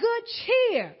of good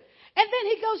cheer. And then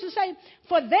he goes to say,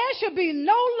 for there should be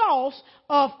no loss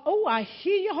of, I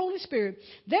hear you, Holy Spirit.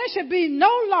 There should be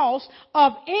no loss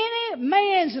of any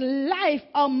man's life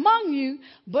among you,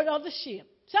 but of the ship.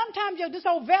 Sometimes this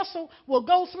old vessel will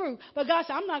go through, but God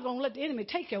said, I'm not going to let the enemy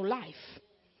take your life.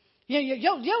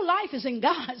 Your life is in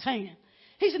God's hand.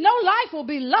 He said, no life will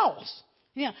be lost.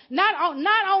 Not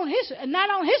on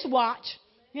his watch.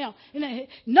 No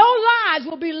lives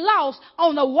will be lost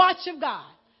on the watch of God.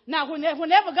 Now,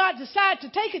 whenever God decides to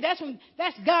take it,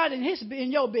 that's God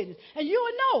in your business. And you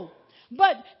will know.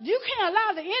 But you can't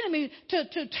allow the enemy to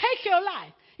take your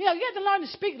life. You have to learn to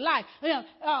speak life.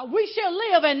 We shall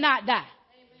live and not die.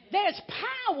 Amen. There's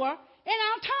power in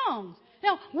our tongues.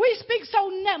 We speak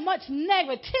so much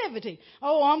negativity.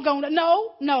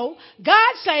 No.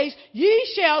 God says,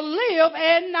 ye shall live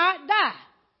and not die.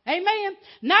 Amen.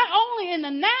 Not only in the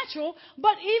natural,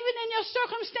 but even in your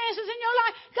circumstances in your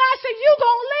life. God said, you're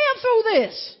going to live through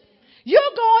this.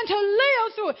 You're going to live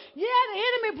through it. Yeah, the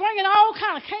enemy bringing all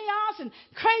kind of chaos and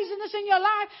craziness in your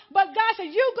life, but God said,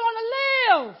 you're going to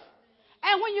live.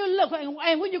 And when you look,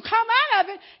 and when you come out of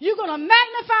it, you're going to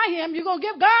magnify him. You're going to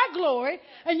give God glory,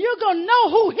 and you're going to know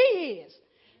who he is.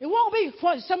 It won't be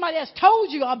what somebody else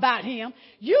told you about him.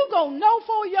 You're going to know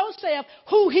for yourself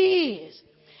who he is.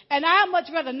 And I'd much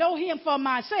rather know him for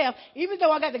myself, even though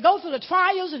I got to go through the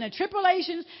trials and the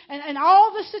tribulations and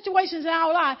all the situations in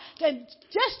our life, than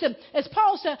as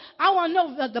Paul said, I want to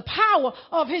know the power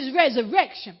of his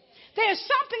resurrection. There's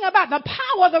something about the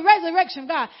power of the resurrection of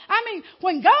God.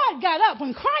 When God got up,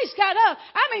 when Christ got up,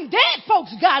 dead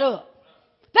folks got up.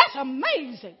 That's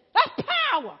amazing. That's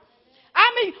power.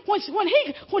 When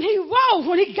he rose,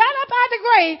 when he got up out of the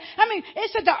grave,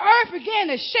 it said the earth began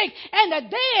to shake and the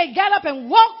dead got up and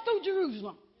walked through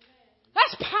Jerusalem.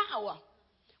 That's power.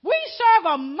 We serve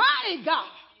a mighty God.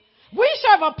 We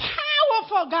serve a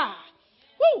powerful God.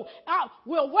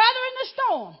 We're weathering the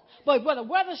storm, but we're the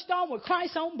weather storm with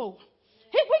Christ on board.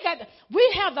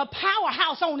 We have the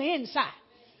powerhouse on the inside.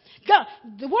 God,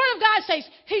 the Word of God says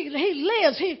He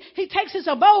lives. He takes His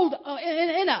abode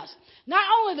in us. Not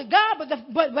only the God,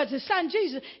 but the Son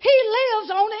Jesus. He lives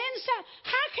on the inside.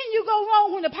 How can you go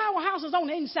wrong when the powerhouse is on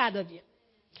the inside of you?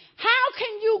 How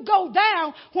can you go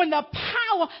down when the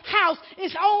powerhouse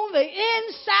is on the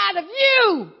inside of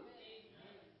you?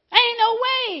 Ain't no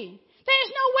way.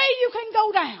 There's no way you can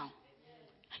go down.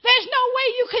 There's no way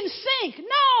you can sink.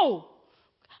 No.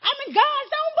 I mean,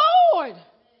 God's on board.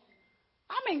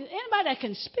 I mean, anybody that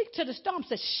can speak to the storm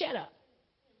says, shut up.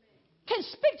 Can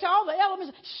speak to all the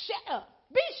elements, shut up.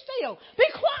 Be still. Be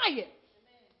quiet.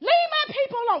 Leave my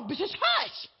people alone. Just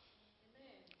hush.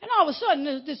 And all of a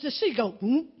sudden, the sea goes,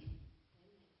 whoop.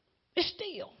 It's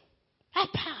still.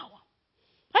 That's power.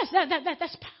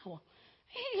 That's power.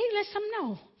 He lets them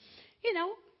know. You know,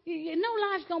 no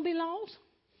life's going to be lost.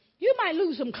 You might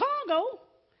lose some cargo.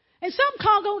 And some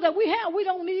cargo that we have, we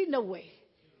don't need no way.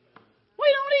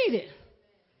 We don't need it.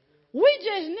 We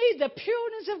just need the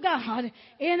pureness of God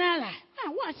in our life.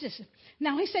 Now, watch this.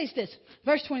 Now, he says this,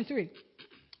 verse 23.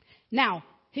 Now,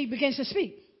 he begins to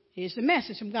speak. Here's the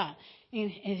message from God.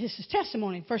 And this is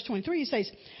testimony. Verse 23, he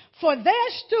says, for there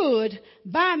stood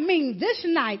by me this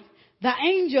night the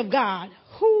angel of God,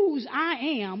 whose I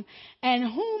am and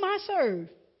whom I serve.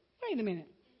 Wait a minute.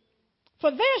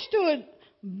 For there stood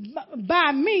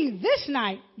by me this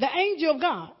night the angel of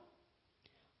God,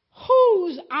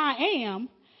 whose I am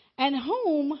and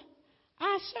whom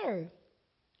I serve.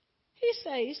 He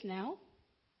says now,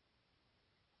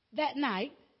 that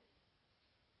night,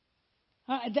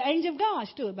 the angel of God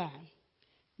stood by him.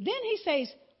 Then he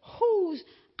says, whose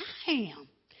I am.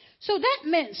 So that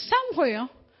meant somewhere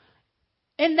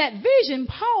in that vision,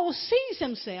 Paul sees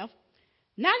himself,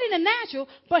 not in the natural,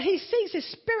 but he sees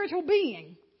his spiritual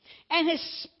being. And his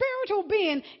spiritual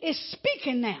being is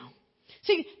speaking now.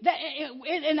 See,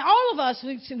 in all of us,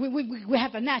 we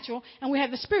have the natural and we have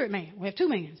the spirit man. We have two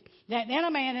men, the inner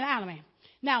man and the outer man.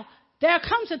 Now, there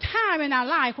comes a time in our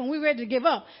life when we're ready to give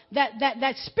up,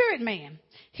 that spirit man,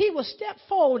 he will step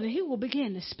forward and he will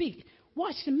begin to speak.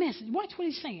 Watch the message. Watch what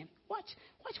he's saying. Watch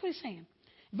what he's saying.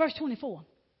 Verse 24.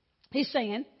 He's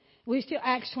saying, we're still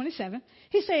Acts 27.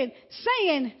 He's saying,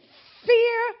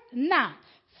 fear not.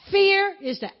 Fear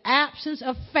is the absence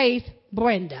of faith,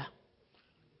 Brenda.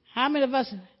 How many of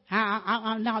us,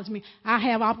 I acknowledge me, I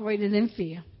have operated in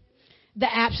fear.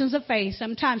 The absence of faith.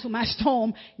 Sometimes when my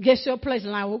storm gets to a place,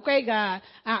 I'm like, okay, God,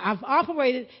 I've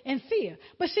operated in fear.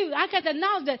 But see, I got to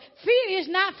acknowledge that fear is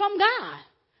not from God.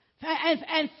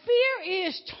 And fear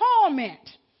is torment.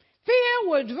 Fear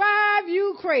will drive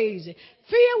you crazy.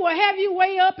 Fear will have you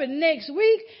way up in next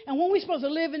week, and when we're supposed to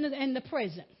live in the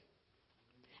present.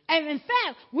 And in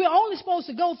fact, we're only supposed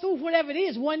to go through whatever it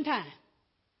is one time.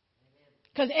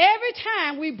 Because every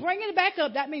time we bring it back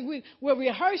up, that means we're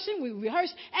rehearsing,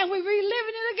 and we're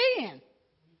reliving it again.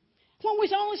 When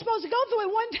we're only supposed to go through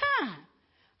it one time.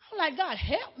 I'm like, God,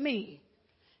 help me.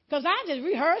 Because I just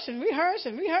rehearse.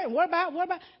 What about?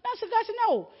 That's God said,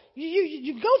 no.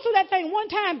 You go through that thing one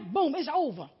time, boom, it's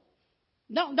over.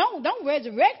 Don't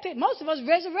resurrect it. Most of us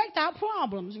resurrect our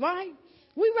problems, right?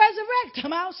 We resurrect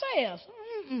them ourselves.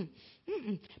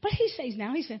 But he says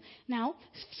now,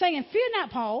 saying, fear not,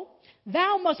 Paul,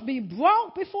 thou must be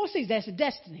brought before Caesar. That's a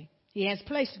destiny. He has a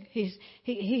place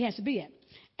he has to be at.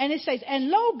 And it says, and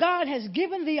lo, God has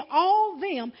given thee all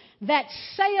them that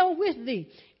sail with thee.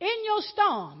 In your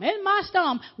storm, in my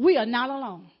storm, we are not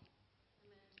alone.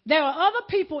 There are other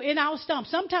people in our storm.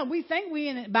 Sometimes we think we're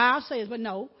in it by ourselves, but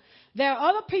no. There are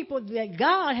other people that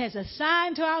God has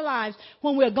assigned to our lives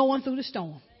when we're going through the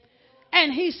storm.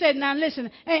 And he said, now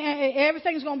listen,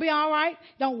 everything's going to be all right.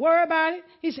 Don't worry about it.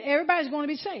 He said, everybody's going to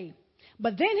be saved.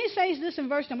 But then he says this in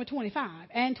verse number 25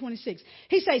 and 26.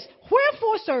 He says,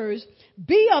 wherefore, sirs,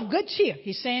 be of good cheer.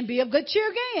 He's saying be of good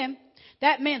cheer again.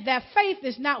 That meant that faith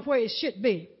is not where it should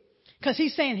be. Because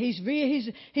he's saying he's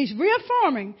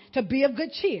reaffirming to be of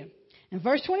good cheer. In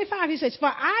verse 25, he says, for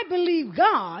I believe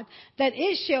God that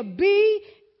it shall be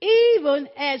even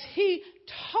as he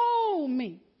told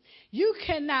me. You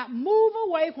cannot move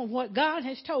away from what God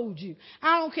has told you.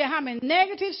 I don't care how many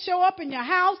negatives show up in your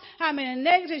house, how many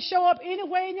negatives show up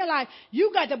anywhere in your life.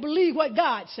 You got to believe what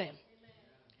God said.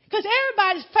 Because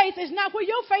everybody's faith is not where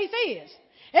your faith is.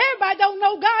 Everybody don't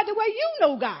know God the way you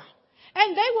know God.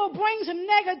 And they will bring some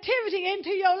negativity into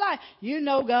your life. You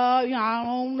know, God, I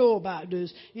don't know about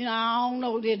this. I don't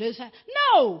know this.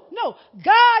 No.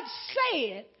 God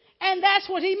said, and that's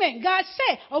what he meant. God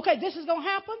said, okay, this is going to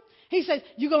happen. He says,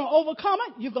 you're going to overcome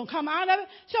it. You're going to come out of it.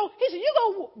 So he said,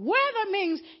 weather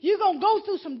means you're going to go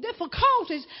through some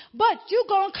difficulties, but you're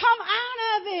going to come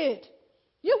out of it.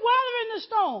 You're weathering the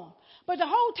storm. But the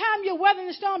whole time you're weathering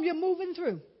the storm, you're moving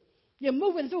through. You're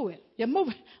moving through it. You're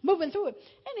moving through it.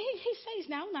 And he says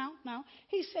now,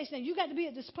 he says now, you got to be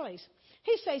at this place.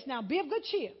 He says now, be of good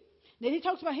cheer. Then he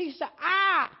talks about, he said,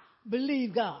 I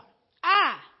believe God.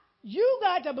 I You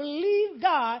got to believe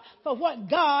God for what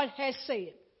God has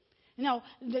said. You know,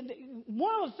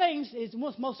 one of the things is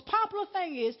most popular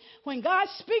thing is when God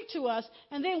speaks to us,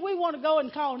 and then we want to go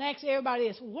and call and ask everybody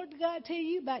else, what did God tell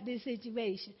you about this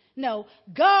situation? No,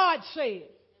 God said.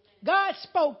 God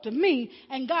spoke to me,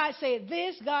 and God said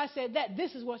this, God said that.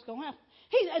 This is what's going to happen.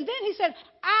 And then he said,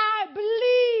 I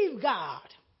believe God.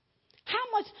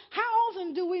 How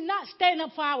often do we not stand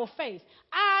up for our faith?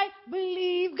 I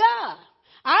believe God.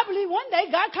 I believe one day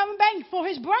God coming back for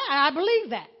his bride. I believe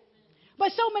that.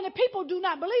 But so many people do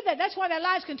not believe that. That's why their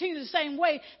lives continue the same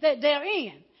way that they're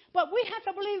in. But we have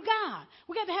to believe God.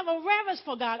 We got to have a reverence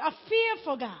for God, a fear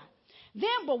for God.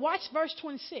 Then, but watch verse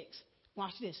 26.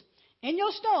 Watch this. In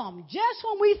your storm, just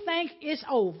when we think it's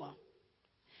over.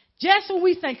 Just when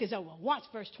we think it's over. Watch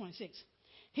verse 26.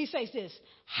 He says this.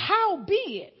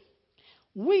 Howbeit,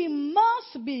 we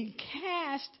must be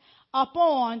cast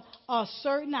upon a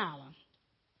certain island.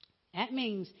 That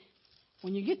means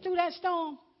when you get through that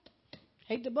storm,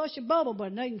 hate to bust your bubble,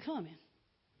 but nothing coming.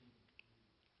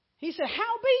 He said,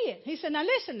 howbeit. He said, now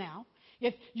listen now.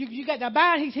 If you got to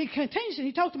abide, he continues,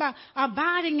 he talked about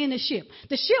abiding in the ship.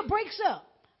 The ship breaks up.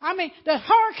 I mean, the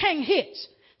hurricane hits.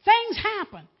 Things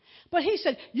happen. But he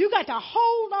said, you got to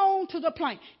hold on to the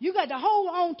plank. You got to hold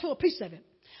on to a piece of it.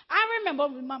 I remember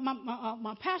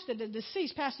my pastor, the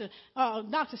deceased pastor,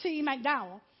 Dr. C.E.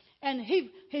 McDowell, and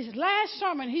his last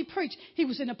sermon he preached, he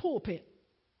was in the pulpit.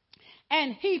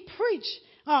 And he preached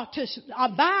to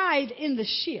abide in the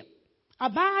ship.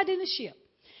 Abide in the ship.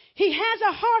 He has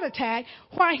a heart attack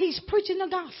while he's preaching the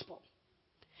gospel.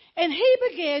 And he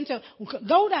began to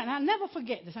go down. I'll never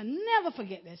forget this. When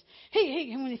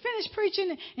he finished preaching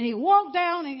and he walked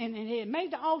down and he had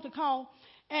made the altar call,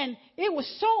 and it was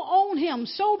so on him,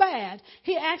 so bad,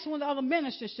 he asked one of the other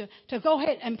ministers to go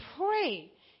ahead and pray.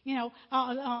 You know,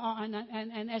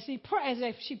 and as she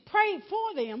prayed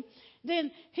for them,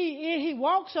 then he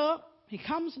walks up, he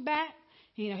comes back,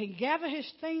 you know, he gathered his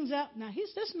things up. Now,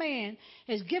 this man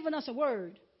has given us a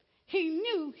word. He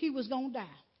knew he was going to die.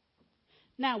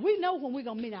 Now, we know when we're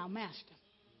going to meet our master.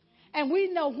 And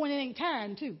we know when it ain't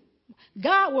time, too.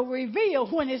 God will reveal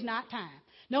when it's not time.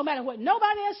 No matter what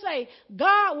nobody else say,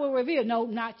 God will reveal, no,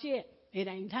 not yet. It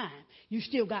ain't time. You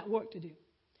still got work to do.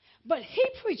 But he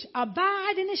preached,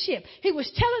 abide in the ship. He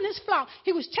was telling his flock,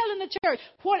 he was telling the church,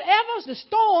 whatever the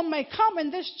storm may come in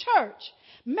this church,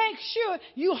 make sure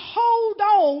you hold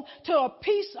on to a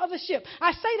piece of the ship.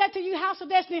 I say that to you, House of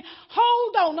Destiny.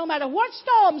 Hold on, no matter what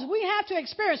storms we have to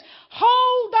experience.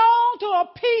 Hold on to a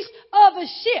piece of the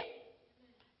ship.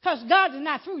 Because God is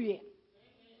not through yet.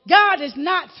 God is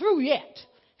not through yet.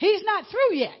 He's not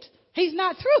through yet. He's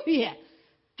not through yet.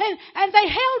 And they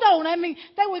held on. I mean,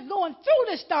 they were going through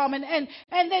the storm, and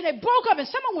then they broke up, and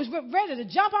someone was ready to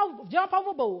jump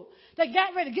overboard. They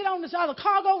got ready to get on this other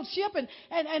cargo ship,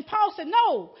 and Paul said,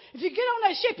 no, if you get on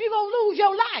that ship, you're going to lose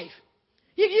your life.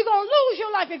 You're going to lose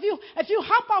your life if you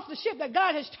hop off the ship that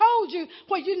God has told you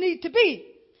where you need to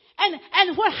be.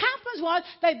 And what happens was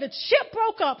that the ship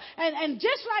broke up, and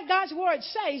just like God's word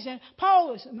says, and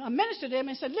Paul ministered to them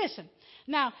and said, listen,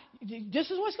 now,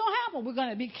 this is what's going to happen. We're going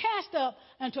to be cast up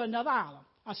into another island.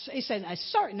 It says a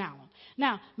certain island.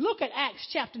 Now, look at Acts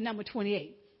chapter number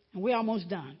 28. And we're almost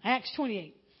done. Acts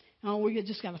 28. We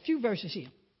just got a few verses here.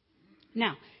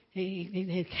 Now,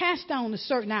 he cast on a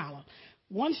certain island.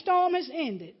 One storm has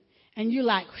ended. And you're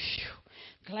like,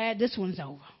 glad this one's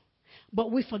over.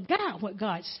 But we forgot what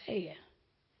God said.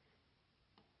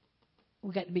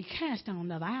 We got to be cast on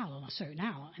another island, a certain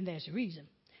island. And there's a reason.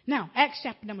 Now, Acts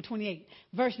chapter number 28,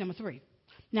 verse number 3.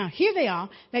 Now, here they are.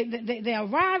 They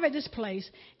arrive at this place,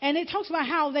 and it talks about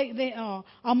how they are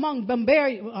among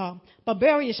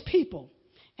barbarous people.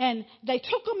 And they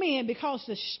took them in because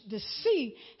the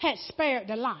sea had spared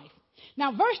their life.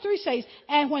 Now, verse 3 says,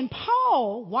 and when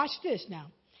Paul, watch this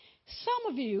now,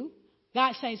 some of you,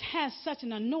 God says, has such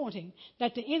an anointing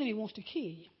that the enemy wants to kill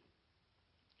you.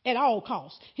 At all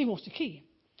costs, he wants to kill you.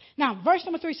 Now, verse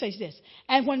number 3 says this.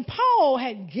 And when Paul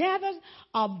had gathered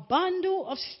a bundle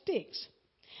of sticks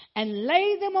and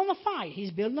laid them on the fire,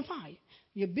 he's building a fire.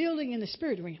 You're building in the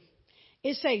spirit realm.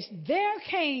 It says, there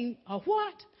came a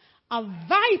what? A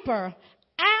viper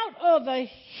out of the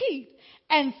heat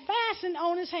and fastened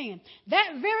on his hand.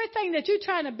 That very thing that you're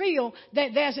trying to build,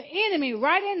 that there's an enemy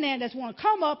right in there that's want to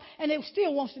come up and it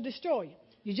still wants to destroy you.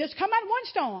 You just come out one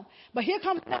storm, but here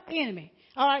comes another enemy.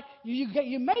 All right,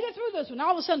 you made it through this one.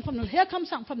 All of a sudden, here comes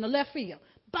something from the left field.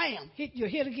 Bam, you're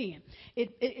hit again.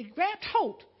 It grabbed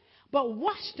hold. But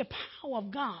watch the power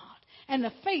of God and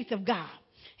the faith of God.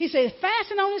 He says,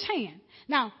 fasten on his hand.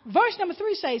 Now, verse number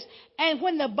 3 says, and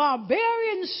when the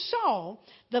barbarians saw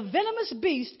the venomous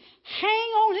beast hang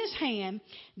on his hand,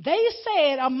 they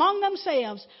said among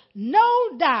themselves,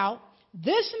 no doubt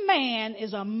this man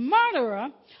is a murderer,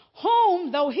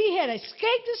 whom though he had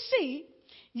escaped the sea,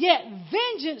 yet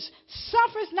vengeance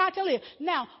suffereth not to live.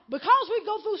 Now, because we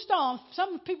go through storms,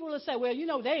 some people will say, well,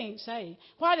 they ain't saved.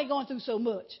 Why are they going through so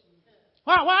much?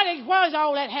 Why is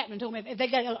all that happening to them if they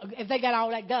got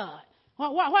all that God?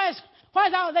 Why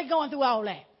is all they going through all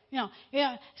that?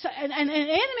 So, and the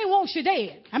enemy wants you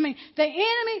dead. I mean, the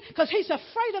enemy, because he's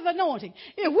afraid of anointing.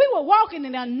 If we were walking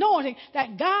in the anointing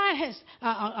that God has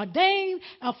ordained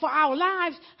for our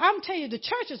lives, I'm telling you, the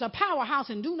church is a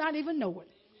powerhouse and do not even know it.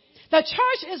 The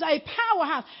church is a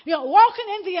powerhouse. Walking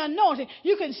in the anointing,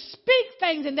 you can speak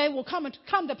things and they will come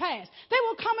to pass. They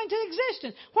will come into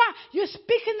existence. Why? You're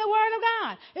speaking the word of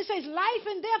God. It says life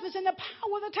and death is in the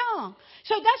power of the tongue.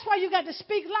 So that's why you got to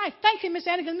speak life. Thank you, Miss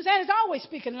Annie, because Miss Annie's always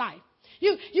speaking life.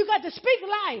 You got to speak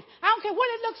life. I don't care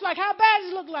what it looks like, how bad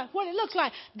it looks like, what it looks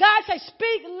like. God says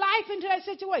speak life into that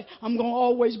situation. I'm going to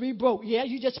always be broke. Yeah,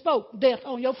 you just spoke death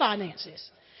on your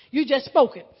finances. You just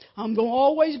spoke it. I'm going to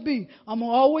always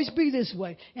be this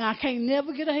way. And I can't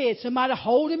never get ahead. Somebody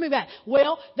holding me back.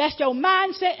 Well, that's your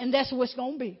mindset and that's what it's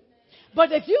going to be.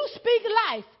 But if you speak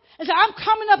life and say, I'm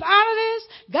coming up out of this,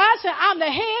 God said, I'm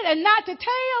the head and not the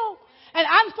tail. And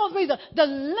I'm supposed to be the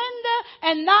lender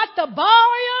and not the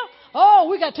borrower. Oh,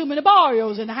 we got too many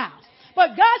borrowers in the house. But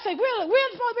God said,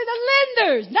 we're supposed to be the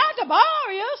lenders, not the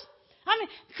borrowers. I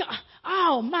mean,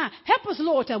 oh my, help us,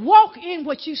 Lord, to walk in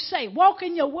what you say. Walk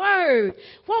in your word.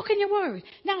 Walk in your word.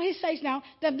 Now he says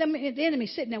the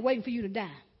enemy's sitting there waiting for you to die.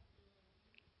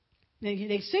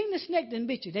 They seen the snake didn't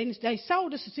bit you. They saw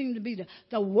this seemed to be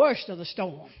the worst of the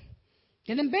storm.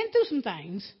 They done been through some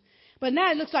things, but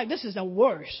now it looks like this is the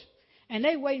worst. And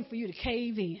they waiting for you to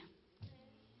cave in.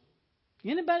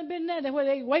 Anybody been there where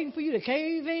they waiting for you to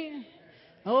cave in?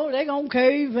 Oh, they gonna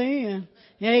cave in.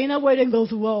 There ain't no way they can go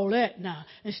through all that now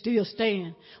and still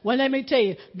stand. Well, let me tell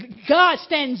you, God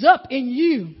stands up in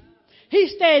you. He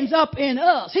stands up in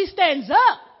us. He stands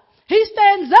up. He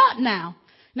stands up now.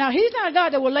 Now, he's not a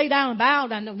God that will lay down and bow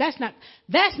down. No, that's not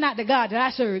the God that I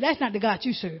serve. That's not the God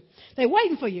you serve. They're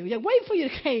waiting for you. They're waiting for you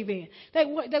to cave in. They're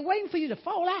waiting for you to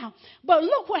fall out. But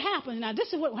look what happens. Now,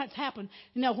 this is what has happened,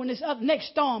 when this next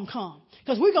storm comes.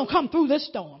 Because we're going to come through this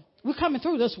storm. We're coming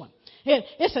through this one.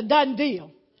 It's a done deal.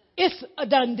 It's a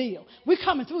done deal. We're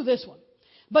coming through this one.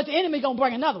 But the enemy going to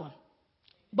bring another one.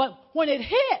 But when it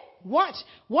hit, watch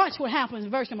what happens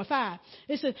in verse number 5.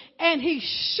 It says, and he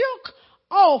shook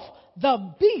off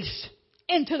the beast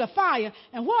into the fire.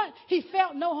 And what? He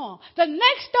felt no harm. The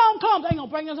next storm comes, ain't going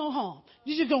to bring us no harm.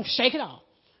 You're just going to shake it off.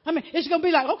 I mean, it's going to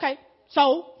be like, okay,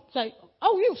 so, say,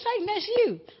 oh, you, Satan, that's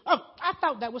you. Oh, I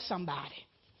thought that was somebody.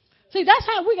 See, that's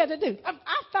how we got to do.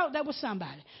 I thought that was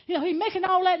somebody. He making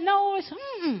all that noise.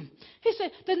 He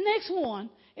said, the next one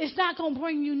is not going to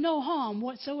bring you no harm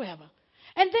whatsoever.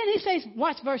 And then he says,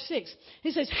 watch verse 6.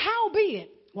 He says,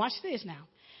 howbeit, watch this now.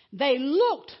 They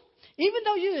looked, even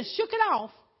though you shook it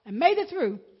off and made it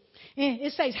through,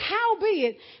 it says,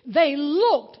 howbeit, they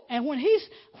looked, and when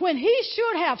he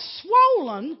should have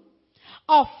swollen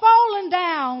or fallen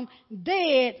down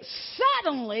dead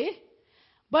suddenly,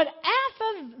 but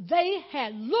after they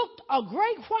had looked a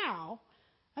great while,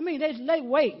 I mean, they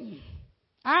waiting.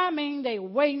 I mean, they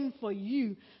waiting for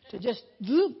you to just,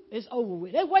 it's over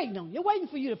with. They're waiting on you. They're waiting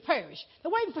for you to perish.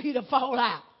 They're waiting for you to fall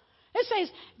out. It says,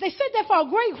 they sat there for a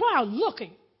great while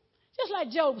looking, just like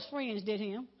Job's friends did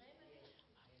him.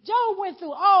 Job went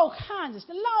through all kinds of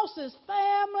stuff. Lost his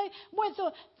family, went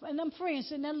through, and them friends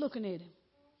sitting there looking at him.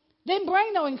 Didn't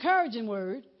bring no encouraging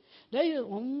word. They just,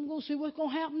 I'm going to see what's going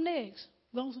to happen next.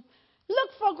 Look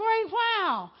for a great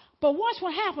while. But watch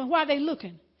what happened while they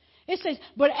looking. It says,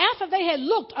 but after they had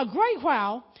looked a great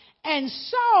while and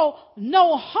saw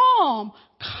no harm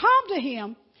come to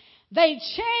him, they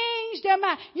changed their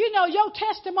mind. Your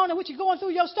testimony, what you're going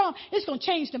through, your storm, it's going to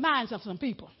change the minds of some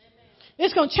people.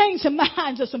 It's going to change the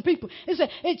minds of some people. It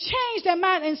changed their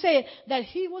mind and said that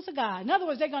he was a God. In other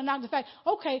words, they're going to knock the fact,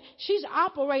 okay, she's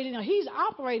operating or he's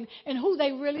operating in who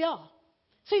they really are.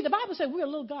 See, the Bible says we're a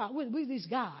little God. We're these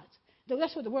gods.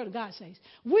 That's what the Word of God says.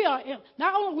 We are,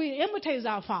 not only we imitators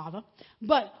of our Father,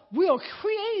 but we are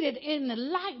created in the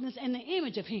likeness and the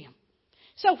image of Him.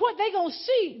 So what they're going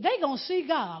to see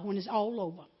God when it's all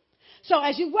over. So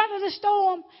as you weather the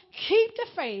storm, keep the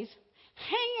faith,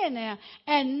 hang in there,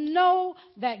 and know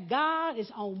that God is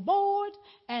on board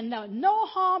and that no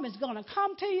harm is going to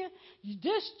come to you.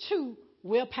 This too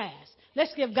will pass.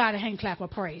 Let's give God a hand clap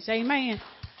of praise. Amen.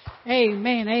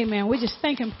 Amen. Amen. We just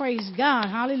thank and praise God.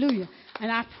 Hallelujah.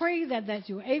 And I pray that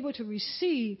you're able to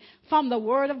receive from the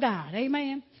word of God.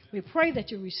 Amen. We pray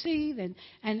that you receive and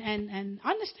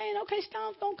understand, okay,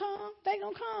 storms don't come. They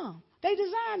don't come. They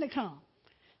designed to come.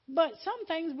 But some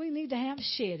things we need to have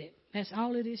shedded. That's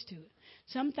all it is to it.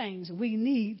 Some things we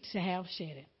need to have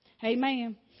shedded.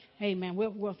 Amen. Amen.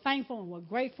 We're thankful and we're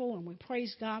grateful and we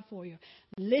praise God for your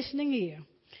listening ear.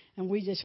 And we just